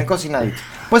formado. bien cocinadito.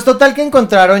 Pues total que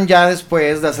encontraron ya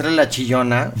después de hacerle la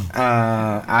chillona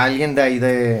a alguien de ahí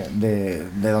de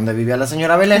donde vivía la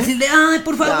señora Belén. Así de, ay,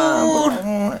 por favor.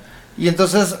 Y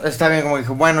entonces está bien, como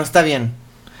dijo, bueno, está bien.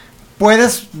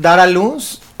 Puedes dar a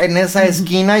luz en esa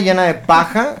esquina llena de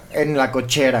paja en la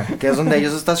cochera, que es donde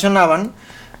ellos estacionaban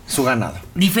su ganado.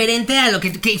 Diferente a lo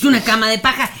que es una cama de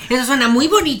paja. Eso suena muy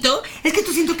bonito. Es que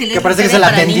tú siento que le Que parece que se la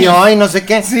atendió y no sé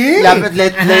qué. Sí.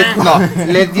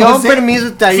 Le dio José,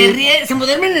 permiso Se ahí. ríe, se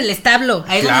duermen en el establo.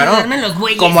 Ahí es donde Claro, se duermen los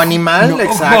bueyes. como animal, No,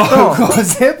 exacto.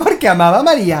 José, porque amaba a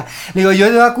María. Le digo, yo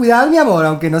le voy a cuidar, mi amor,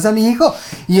 aunque no sea mi hijo.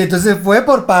 Y entonces fue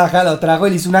por paja, lo trajo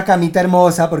y le hizo una camita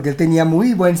hermosa porque él tenía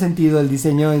muy buen sentido del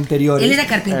diseño interior. Él era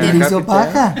carpintero. Le hizo Carpintero.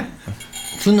 paja.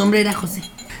 Su nombre era José.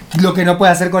 Lo que no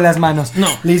puede hacer con las manos. No.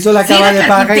 Le hizo la Si cama era de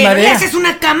paja y carpintero, madera. le haces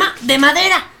una cama de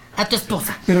madera a tu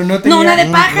esposa. Pero no tenía- No, una de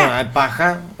No, paja. hay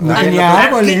paja. No Ay, tenía no,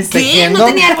 árboles. ¿Qué? tejiendo. No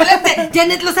tenía árboles.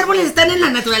 Janet, los árboles están en la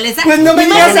naturaleza. Pues no me Y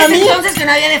más digas en a ese mí. entonces que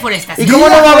no había deforestación. ¿Y cómo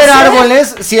no va a haber José.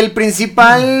 árboles si el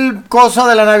principal cosa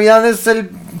de la Navidad es el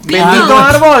bendito Pinos.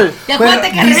 árbol? Y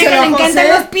acuérdate que a díselo Rebeca le a José. encantan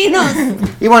los pinos.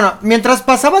 Y bueno, mientras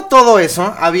pasaba todo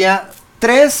eso, había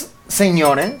 3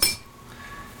 señores,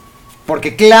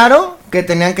 porque claro que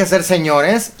tenían que ser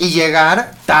señores y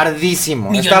llegar tardísimo.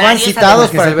 Millonarios, Estaban citados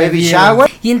además, que para se el baby perdieron.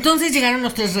 shower. Y entonces llegaron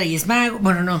los 3 reyes magos.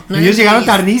 Bueno, no. Ellos eran llegaron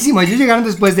reyes. tardísimo, ellos llegaron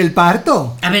después del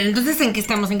parto. A ver, entonces, ¿en qué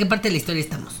estamos? ¿En qué parte de la historia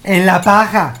estamos? En la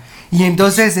paja. Y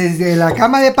entonces desde la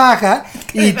cama de paja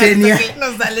y tenía... ¿Por qué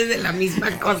no sales de la misma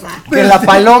cosa? Que la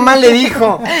paloma le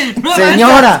dijo, No,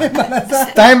 señora,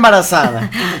 está embarazada.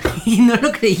 Y no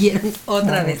lo creyeron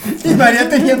otra vez. Y María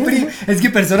tenía frío. Es que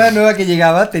persona nueva que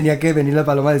llegaba tenía que venir la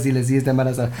paloma a decirle, sí, está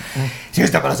embarazada. Sí,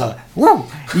 está embarazada.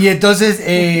 Y entonces...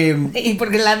 ¿Y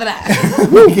por qué ladra?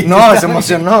 No, se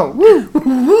emocionó.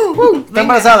 Está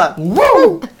embarazada.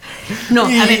 No,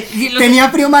 y a ver. si los- tenía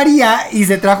frío María y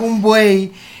se trajo un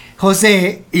buey,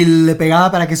 José, y le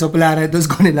pegaba para que soplara. Entonces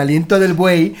con el aliento del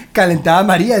buey calentaba a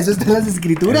María. Eso está en las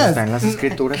escrituras. Está en las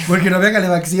escrituras. Porque no había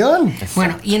calefacción.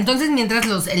 Bueno, y entonces mientras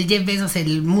el Jeff Bezos,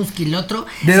 el Musk y el otro...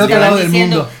 Del otro estaban lado del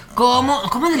mundo.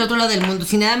 ¿Cómo del otro lado del mundo?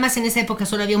 Si nada más en esa época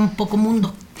solo había un poco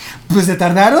mundo. Pues se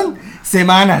tardaron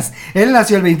semanas. Él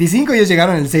nació el 25 y ellos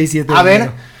llegaron el 6-7 de A ver,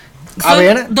 enero. a Son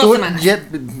ver, 2 tú semanas.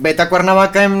 vete a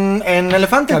Cuernavaca en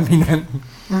elefante. Caminan.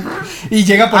 Y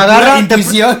llega por Agarra, pura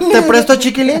intuición. te presto a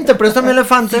Chiquilín, te presto a mi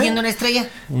elefante. Siguiendo una estrella.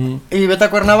 Y vete a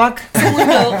Cuernavaca. Según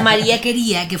yo, María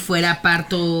quería que fuera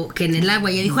parto que en el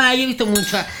agua. Ella dijo, yo he visto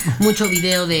mucho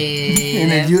video de,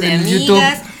 En el de en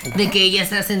amigas, de que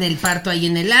ellas hacen el parto ahí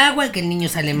en el agua, que el niño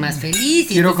sale más feliz.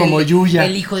 Y Quiero entonces como Yuya.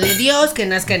 el hijo de Dios que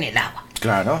nazca en el agua.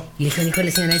 Claro. Y le dijo,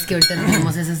 híjole señora, es que ahorita no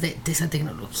tenemos de esa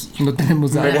tecnología. No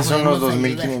tenemos Ahora agua. Pero son unos podemos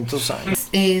 2500 años.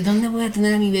 ¿Dónde voy a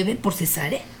tener a mi bebé? ¿Por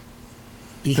cesárea?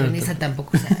 Y dijeron, esa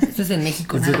tampoco, o sea, eso es en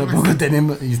México Eso nada tampoco más.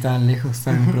 tenemos. Y están lejos,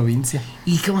 están en provincia.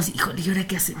 Y dijimos, híjole, ¿y ahora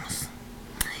qué hacemos?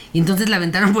 Y entonces la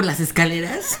aventaron por las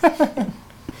escaleras.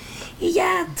 Y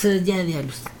ya dio a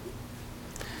luz.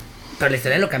 Pero la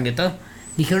historia lo cambió todo.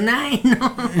 Dijeron, ay,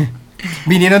 no.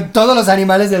 Vinieron todos los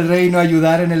animales del reino a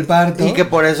ayudar en el parto. Y que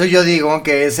por eso yo digo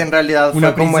que ese en realidad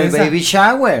Una fue como el princesa. baby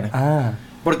shower. Ah,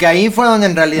 Porque ahí fue donde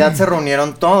en realidad se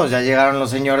reunieron todos. Ya llegaron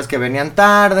los señores que venían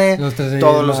tarde, Los tres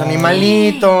todos los reyes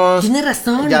animalitos. Tiene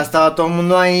razón. Ya estaba todo el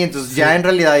mundo ahí. Entonces ya en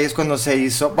realidad ahí es cuando se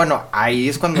hizo. Bueno, ahí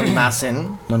es cuando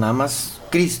nacen, no nada más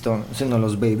Cristo, sino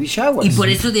los baby showers. Y por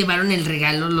eso llevaron el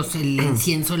regalo, el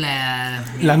incienso, la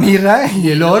la mirra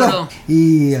y el oro. oro.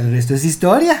 Y el resto es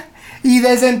historia. Y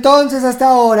desde entonces hasta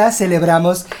ahora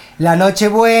celebramos la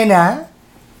Nochebuena.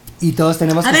 Y todos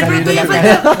tenemos A que ver, pero salir de la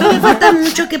todavía casa. todavía falta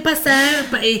mucho que pasar.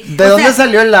 ¿De dónde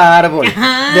salió el árbol?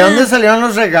 Ajá. ¿De dónde salieron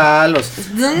los regalos?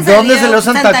 ¿De dónde ¿De dónde salió salió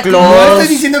Santa Santa Claus? Claus? No estoy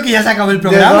diciendo que ya se acabó el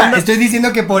programa. dónde? Estoy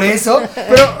diciendo que por eso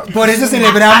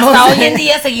celebramos. Hasta hoy en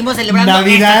día seguimos celebrando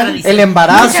Navidad, esta tradición. el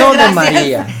embarazo Muchas de gracias.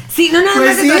 María. Sí, no nada Pues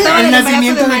más sí, se trataba el del embarazo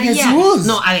nacimiento de María. Jesús.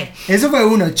 No, a ver. Eso fue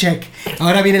uno, check.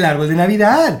 Ahora viene el árbol de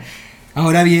Navidad.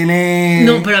 Ahora viene.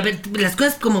 No, pero a ver, las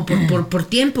cosas como por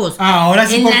tiempos. Ahora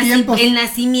sí por tiempos. El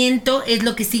nacimiento es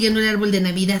lo que sigue en un árbol de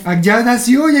Navidad. Ah, ya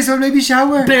nació, ya hizo el baby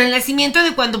shower. Pero el nacimiento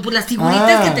de cuando pues las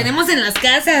figuritas Ah. que tenemos en las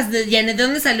casas, ¿de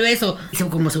dónde salió eso?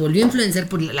 Como se volvió influencer,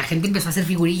 pues la gente empezó a hacer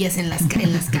figurillas en las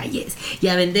calles y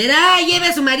a vender, lleve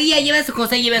a su María, lleve a su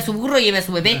José, lleve a su burro, lleve a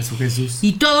su bebé. A su Jesús.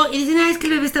 Y todo, y dicen, es que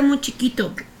el bebé está muy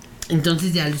chiquito.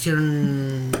 Entonces ya lo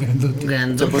hicieron Se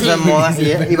grandote. puso de moda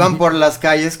y iban por las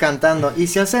calles cantando. ¿Y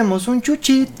si hacemos un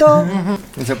chuchito?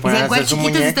 Y se ponen a Dicen, ¿cuál hacer su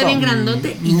chiquito si está muñeco. bien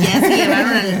grandote? Y ya se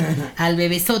llevaron al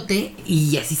bebesote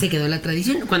y así se quedó la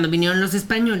tradición. Cuando vinieron los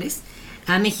españoles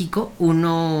a México,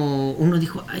 uno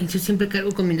dijo, ay, yo siempre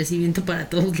cargo con mi nacimiento para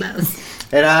todos lados.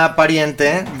 Era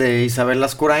pariente de Isabel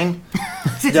Lascurain.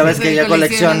 Ya ves que ella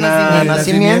colecciona colecciona nacimientos.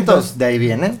 nacimientos. De ahí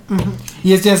viene.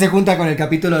 Y esto ya se junta con el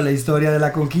capítulo de la historia de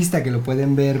la conquista, que lo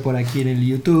pueden ver por aquí en el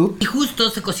YouTube. Y justo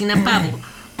se cocina pavo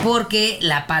porque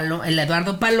el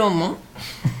Eduardo Palomo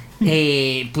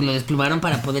pues lo desplumaron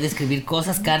para poder escribir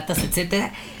cosas, cartas,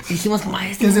 etcétera. Y dijimos,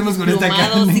 ¿Qué hacemos con esta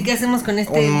carne? Sí, ¿qué hacemos con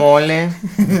este? Un mole.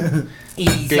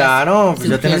 Y Claro, se pues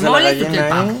ya surgió tienes el a la mole, surgió el gallina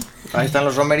pavo. ahí. Ahí están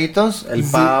los romeritos, el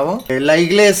pavo. La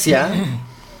iglesia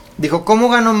dijo, ¿cómo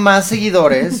gano más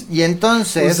seguidores? Y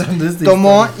entonces Usando esta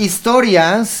tomó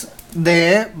historias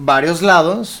de varios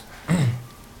lados,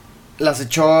 las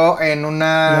echó en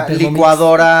una Una Thermomix.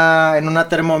 licuadora, en una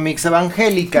Thermomix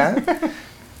evangélica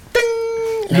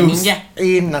La Luz. ninja.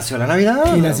 y nació la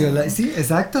Navidad. Y nació la. Sí,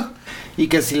 exacto. Y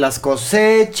que si las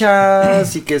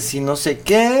cosechas y que si no sé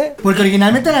qué. Porque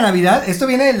originalmente la Navidad, esto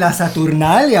viene de la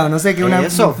Saturnalia o no sé qué,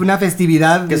 Eso. una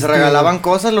festividad. Que se regalaban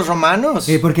cosas los romanos.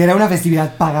 Porque era una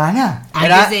festividad pagana.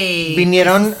 Era, Antes de-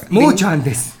 vinieron Mucho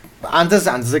antes.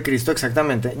 antes de Cristo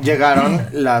exactamente, llegaron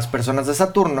las personas de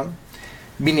Saturno,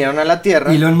 vinieron a la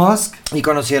Tierra Elon Musk. y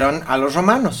conocieron a los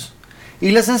romanos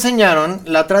y les enseñaron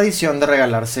la tradición de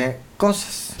regalarse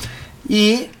cosas.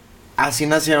 Y así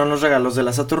nacieron los regalos de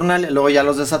la Saturnalia. Luego ya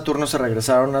los de Saturno se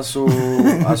regresaron a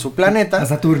su planeta. A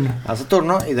Saturno. A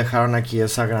Saturno y dejaron aquí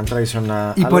esa gran tradición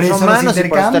a Y a por los eso los romanos y por eso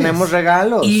intercambios. tenemos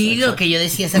regalos. Y lo que yo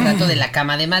decía hace rato de la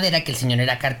cama de madera, que el señor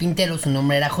era carpintero, su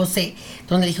nombre era José,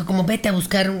 donde dijo como vete a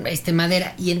buscar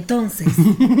madera, y entonces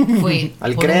fue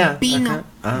Al por Crea, un pino. ajá.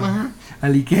 Ah. Ajá.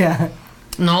 Al Ikea.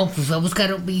 No, pues fue a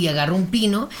buscar y agarró un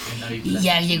pino y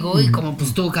ya llegó y como pues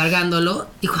estuvo cargándolo,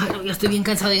 dijo, ay, no, ya estoy bien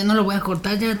cansado, ya no lo voy a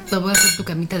cortar, ya te voy a hacer tu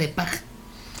camita de paja.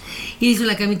 Y hizo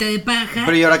la camita de paja.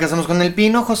 Pero ¿y ahora qué hacemos con el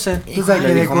pino, José? Pues hay Le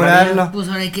que dijo María. decorarlo. Pues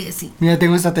ahora hay que, sí. Mira,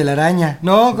 tengo esta telaraña.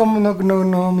 No, ¿cómo?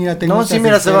 No, mira, tengo No, estas sí,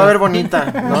 mira, se va a ver esferas.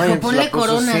 bonita. ¿no? Dijo, Y pues ponle la puso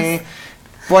coronas. así.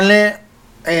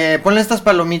 Ponle estas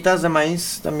palomitas de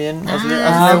maíz también. Hazle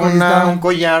pues está. un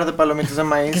collar de palomitas de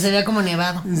maíz. Que se vea como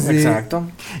nevado. Sí. Exacto.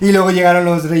 Y luego llegaron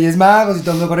los Reyes Magos y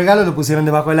todo con regalos, lo pusieron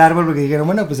debajo del árbol porque dijeron,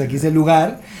 bueno, pues aquí es el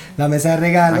lugar, la mesa de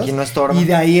regalos. Aquí no estorba. Y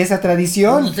de ahí esa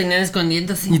tradición. Los tenían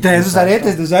escondiendo así. Y traen sus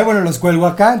aretes, entonces, ay, bueno, los cuelgo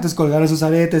acá, entonces colgaron sus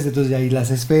aretes, entonces de ahí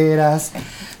las esferas,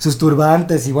 sus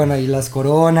turbantes y bueno, ahí las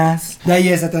coronas. De ahí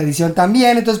esa tradición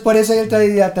también, entonces por eso hay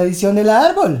la tradición del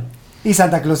árbol. Y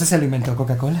Santa Claus se lo inventó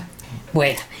Coca-Cola.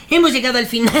 Bueno, hemos llegado al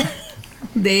final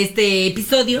de este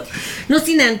episodio. No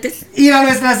sin antes. Y a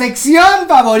nuestra sección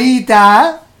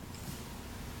favorita.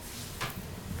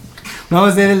 Vamos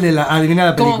a hacer el de la adivina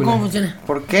la película. ¿Cómo funciona?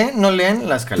 ¿Por qué no leen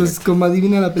las Pues escaleta? como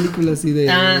adivina la película así de...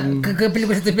 ¿Qué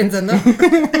película estoy pensando?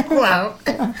 Wow.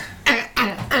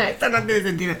 Esto no tiene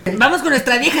sentido. Vamos con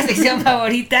nuestra vieja sección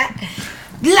favorita.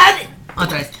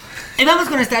 Otra vez. Vamos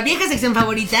con nuestra vieja sección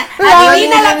favorita.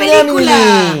 Adivina la película.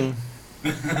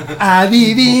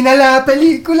 Adivina la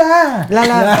película.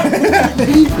 La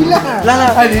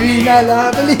película. Adivina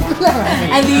la película.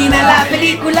 Adivina la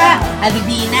película.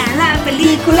 Adivina la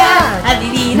película.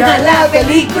 Adivina la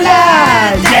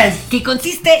película. Yes. Que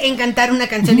consiste en cantar una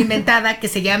canción inventada que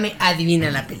se llame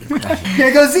Adivina la película.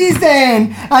 ¿Qué consiste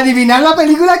en adivinar la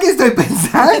película que estoy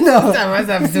pensando? Está más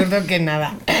absurdo que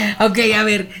nada. Ok, a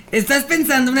ver, ¿estás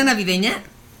pensando una navideña?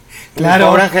 Claro.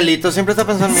 Mi pobre angelito, siempre está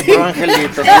pensando en mi pobre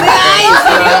angelito. Ay,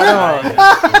 Claro.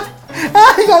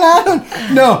 ¡Ay, ganaron!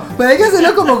 No, pero hay que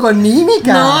hacerlo como con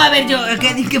mímica. No, a ver, yo,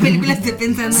 ¿qué película estoy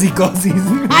pensando? Psicosis.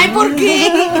 Ay, ¿por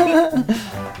qué?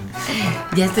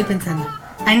 Ya estoy pensando.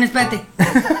 Ay, no, espérate.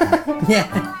 Ya.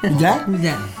 ¿Ya?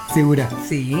 Ya. ¿Segura?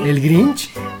 Sí. ¿El Grinch?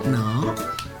 No.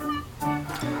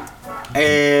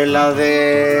 La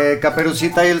de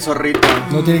Caperucita y el zorrito.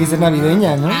 No tiene que ser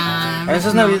navideña, ¿no? Esa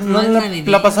es navideña.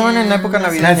 La pasaban en la época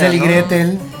navideña. Hansel y ¿no?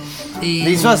 Gretel.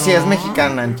 Hizo así, es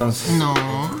mexicana entonces. No.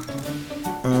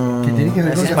 ¿Qué tiene que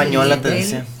ver Es con española, te Gretel?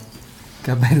 decía.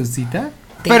 ¿Caperucita?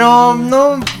 Pero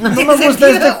no me tiene gusta sentido.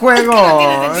 este juego.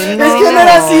 Es que no tiene Es que no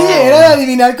era así, era de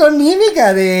adivinar con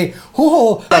mímica, de...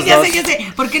 Ay, ya sé.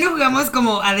 ¿Por qué no jugamos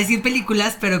como a decir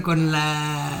películas, pero con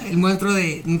el monstruo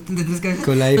de tres cabezas?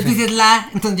 Con la F. Tú dices la,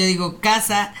 entonces yo digo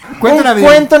casa. Cuento Un navideño.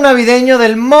 cuento navideño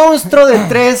del monstruo de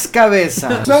tres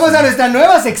cabezas. Vamos a nuestra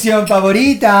nueva sección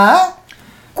favorita.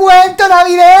 ¡Cuento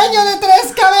navideño de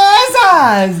tres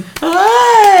cabezas!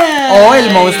 O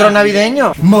el monstruo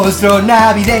navideño. ¡Monstruo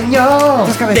navideño!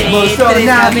 Tres cabezas. ¡Monstruo tres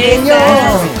navideño!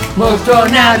 cabezas. ¡Monstruo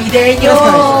navideño!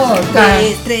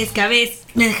 Tres cabezas.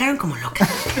 Me dejaron como loca.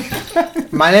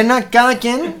 Malena, cada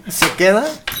quien se queda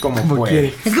como Como puede.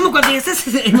 quiere. Es como cuando ya estás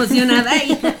emocionada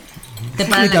y te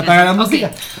paran Y te apaga la música.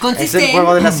 Ok, Es consiste el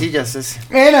juego de las sillas ese.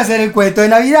 En hacer el cuento de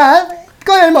Navidad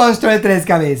con el monstruo de tres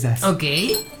cabezas. Ok.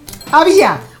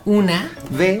 Había Una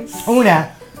 ¿Ves? una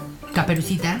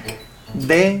caperucita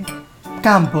De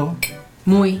campo.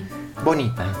 muy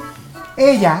bonita.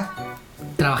 Ella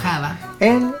trabajaba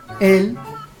En el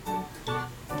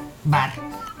bar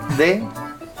de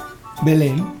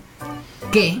Belén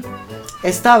que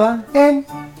estaba en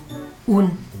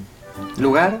un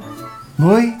lugar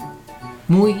muy.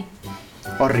 muy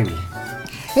horrible.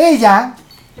 Ella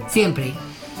siempre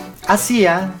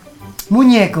Hacía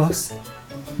muñecos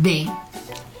de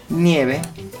nieve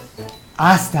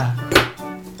hasta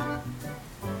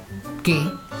que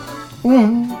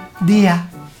un día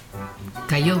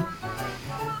cayó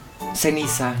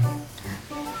ceniza.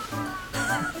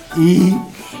 y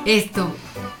esto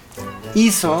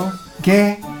Hizo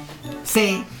que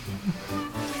se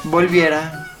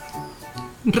volviera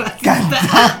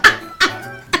racista.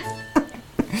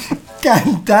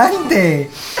 cantante.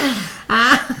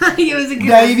 Ah, yo pensé que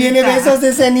De ahí viene racista. besos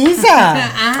de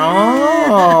ceniza.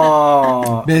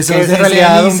 Oh, Besos que es de en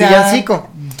realidad un ceniza. villancico.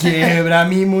 Quiebra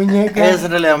mi muñeca. Es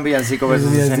en realidad un villancico Es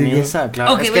un versus de villancico. ceniza,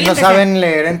 claro. Ok, es voy que a no empezar. saben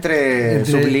leer entre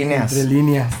sublíneas. Entre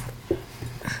líneas.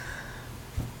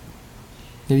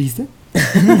 ¿Me viste?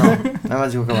 No, nada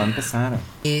más digo que va a empezar.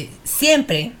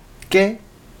 Siempre ¿Qué?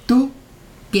 Tú,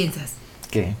 piensas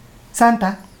 ¿Qué?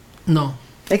 Santa, no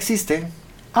Existe,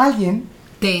 alguien,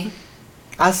 te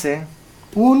hace,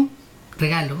 un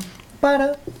regalo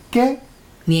para, que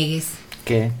niegues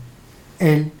 ¿qué?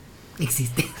 él.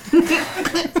 existe.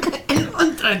 El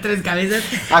monstruo de tres cabezas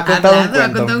Ha contado un ha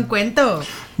cuento. contado un cuento.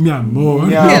 Mi amor.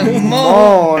 Mi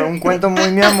amor, un cuento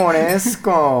muy mi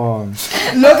amoresco.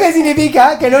 Lo que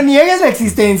significa que no niegues la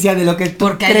existencia de lo que tú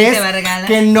Porque alguien crees te va a regalar.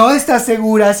 que no estás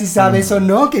segura si sabes o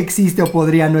no que existe o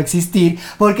podría no existir,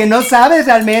 porque no sabes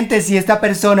realmente si esta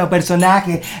persona o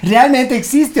personaje realmente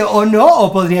existe o no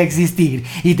o podría existir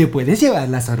y te puedes llevar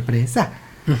la sorpresa.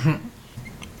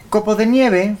 Copo de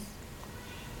nieve,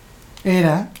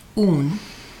 Era Un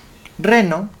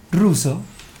reno, ruso,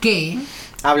 que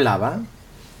hablaba,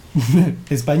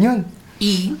 español,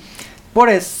 y por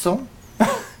eso,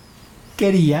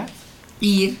 quería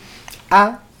ir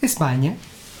a, España,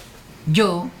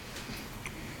 yo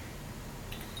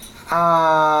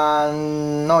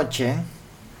anoche,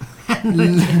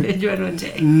 yo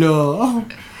anoche lo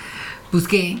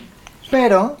busqué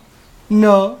pero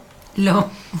no lo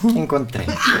encontré.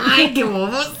 ay qué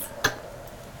bobos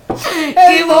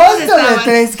El monstruo de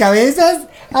 3 cabezas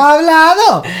ha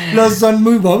hablado. Son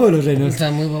muy bobos los renos.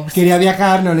 Están muy bobos. Quería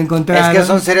viajar, no lo encontraron. Es que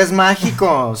son seres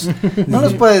mágicos. No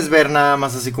los puedes ver nada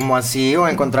más así como así o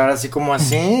encontrar así como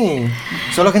así.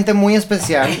 Solo gente muy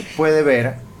especial puede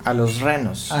ver a los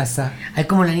renos. Asa. Ay,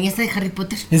 como la niña esta de Harry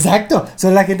Potter. Exacto,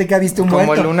 son la gente que ha visto un Como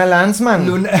muerto. Luna Landsman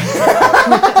Luna-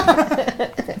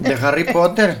 de Harry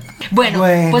Potter. Bueno,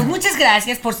 Bueno. pues muchas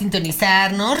gracias por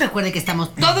sintonizarnos. Recuerde que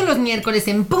estamos todos los miércoles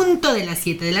en punto de las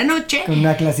 7 de la noche Con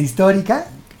una clase histórica.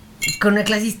 con una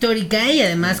clase histórica y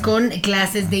además con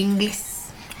clases de inglés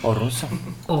O ruso.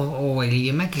 o el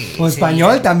idioma que O se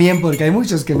español diga. también, porque hay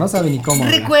muchos que no saben ni cómo.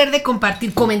 hablar. Recuerde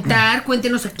compartir, comentar,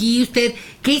 cuéntenos aquí usted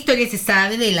qué historia se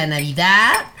sabe de la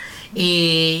Navidad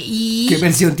y ¿Qué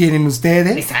versión tienen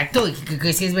ustedes? exacto, y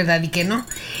que si es verdad y que no.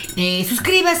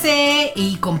 Suscríbase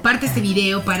y comparte este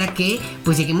video para que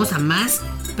pues lleguemos a más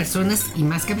personas y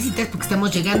más cabecitas porque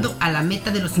estamos llegando a la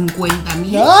meta de los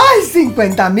 50,000. ¡Ay,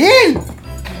 50,000!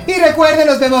 Y recuerden,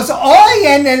 nos vemos hoy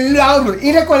en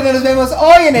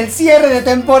el cierre de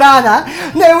temporada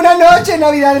de Una Noche en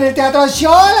Navidad en el Teatro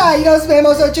Xola. Y nos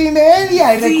vemos 8:30.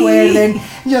 Y recuerden,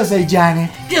 yo soy Janet.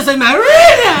 Yo soy Marina.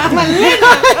 ¡Lo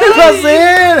iba a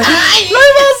hacer! Ay. ¡Lo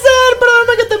iba a hacer!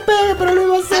 Perdóname que te pegue, pero lo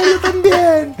iba a hacer yo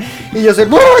también. Y yo soy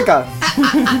Burka.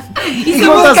 Y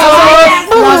somos somos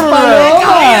caballas.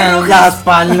 caballas. Las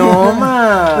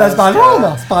palomas. Las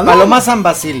palomas. Paloma San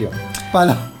Basilio.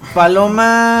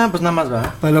 Paloma, Pues nada más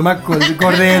va.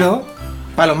 Cordero.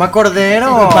 Paloma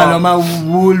Cordero. Paloma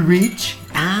Woolrich.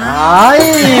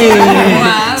 ¡Ay!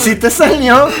 Wow. Si te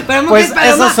salió, Pero pues ¿qué es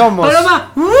paloma? esas somos.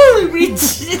 Paloma.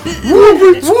 Rich.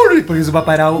 Woolrich, porque su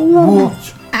papá era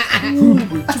Woolrich.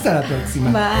 Hasta la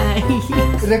próxima.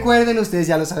 Bye. Recuerden, ustedes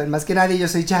ya lo saben más que nadie, yo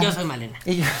soy Janet. Yo soy Malena.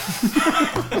 Y yo-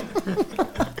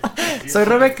 Soy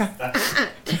Rebeca.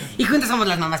 Y juntas somos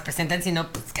las mamás presentes, si no,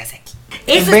 pues, ¿qué hace aquí?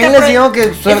 Ven, les digo que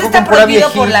eso salgo está con pura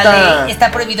prohibido por la viejita. ley.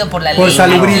 Está prohibido por la ley. Por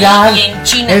salubridad. Aquí y en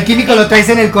China. El químico lo traes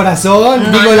en el corazón.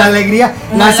 No, Digo, no. la alegría.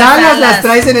 No, las las alas alas. las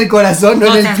traes en el corazón, no,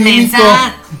 No en el seas químico.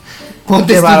 mensa.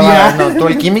 Ponte a Qué bárbara. estudiar. No, tú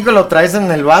el químico lo traes en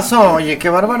el vaso. Oye, qué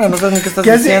bárbara, no sabes ni qué estás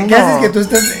 ¿Qué, diciendo. ¿Qué haces que tú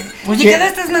estás? Oye, que- cada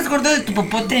vez estás más gordo de tu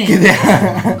popote. que de-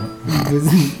 Pues,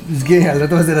 es que al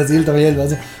rato va a ser así el tamaño del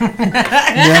vaso.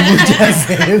 Me da mucha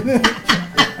sed.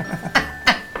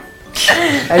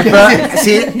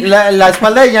 Sí, la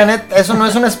espalda de Janet, eso no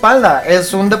es una espalda,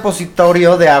 es un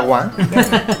depositorio de agua.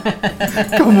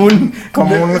 Como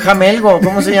Como un jamelgo,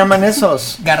 ¿cómo se llaman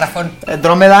esos? Garrafón.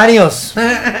 Dromedarios.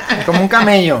 Como un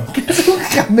camello.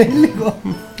 un camelgo.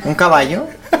 ¿Un caballo?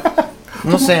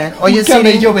 No sé. Oye, Un sí.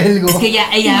 camello belgo. Es que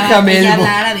ella Un camelgo.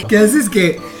 habla árabe. ¿Qué haces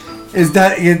que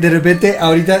de repente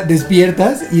ahorita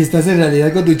despiertas y estás en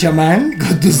realidad con tu chamán,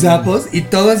 con tus sapos y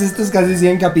todos estos casi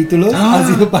 100 capítulos han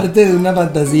sido parte de una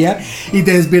fantasía y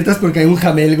te despiertas porque hay un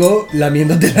jamelgo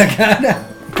lamiéndote la cara?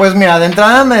 Pues mira, de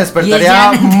entrada me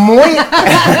despertaría Y es muy.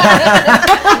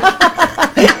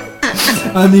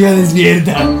 Amiga,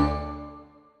 despierta.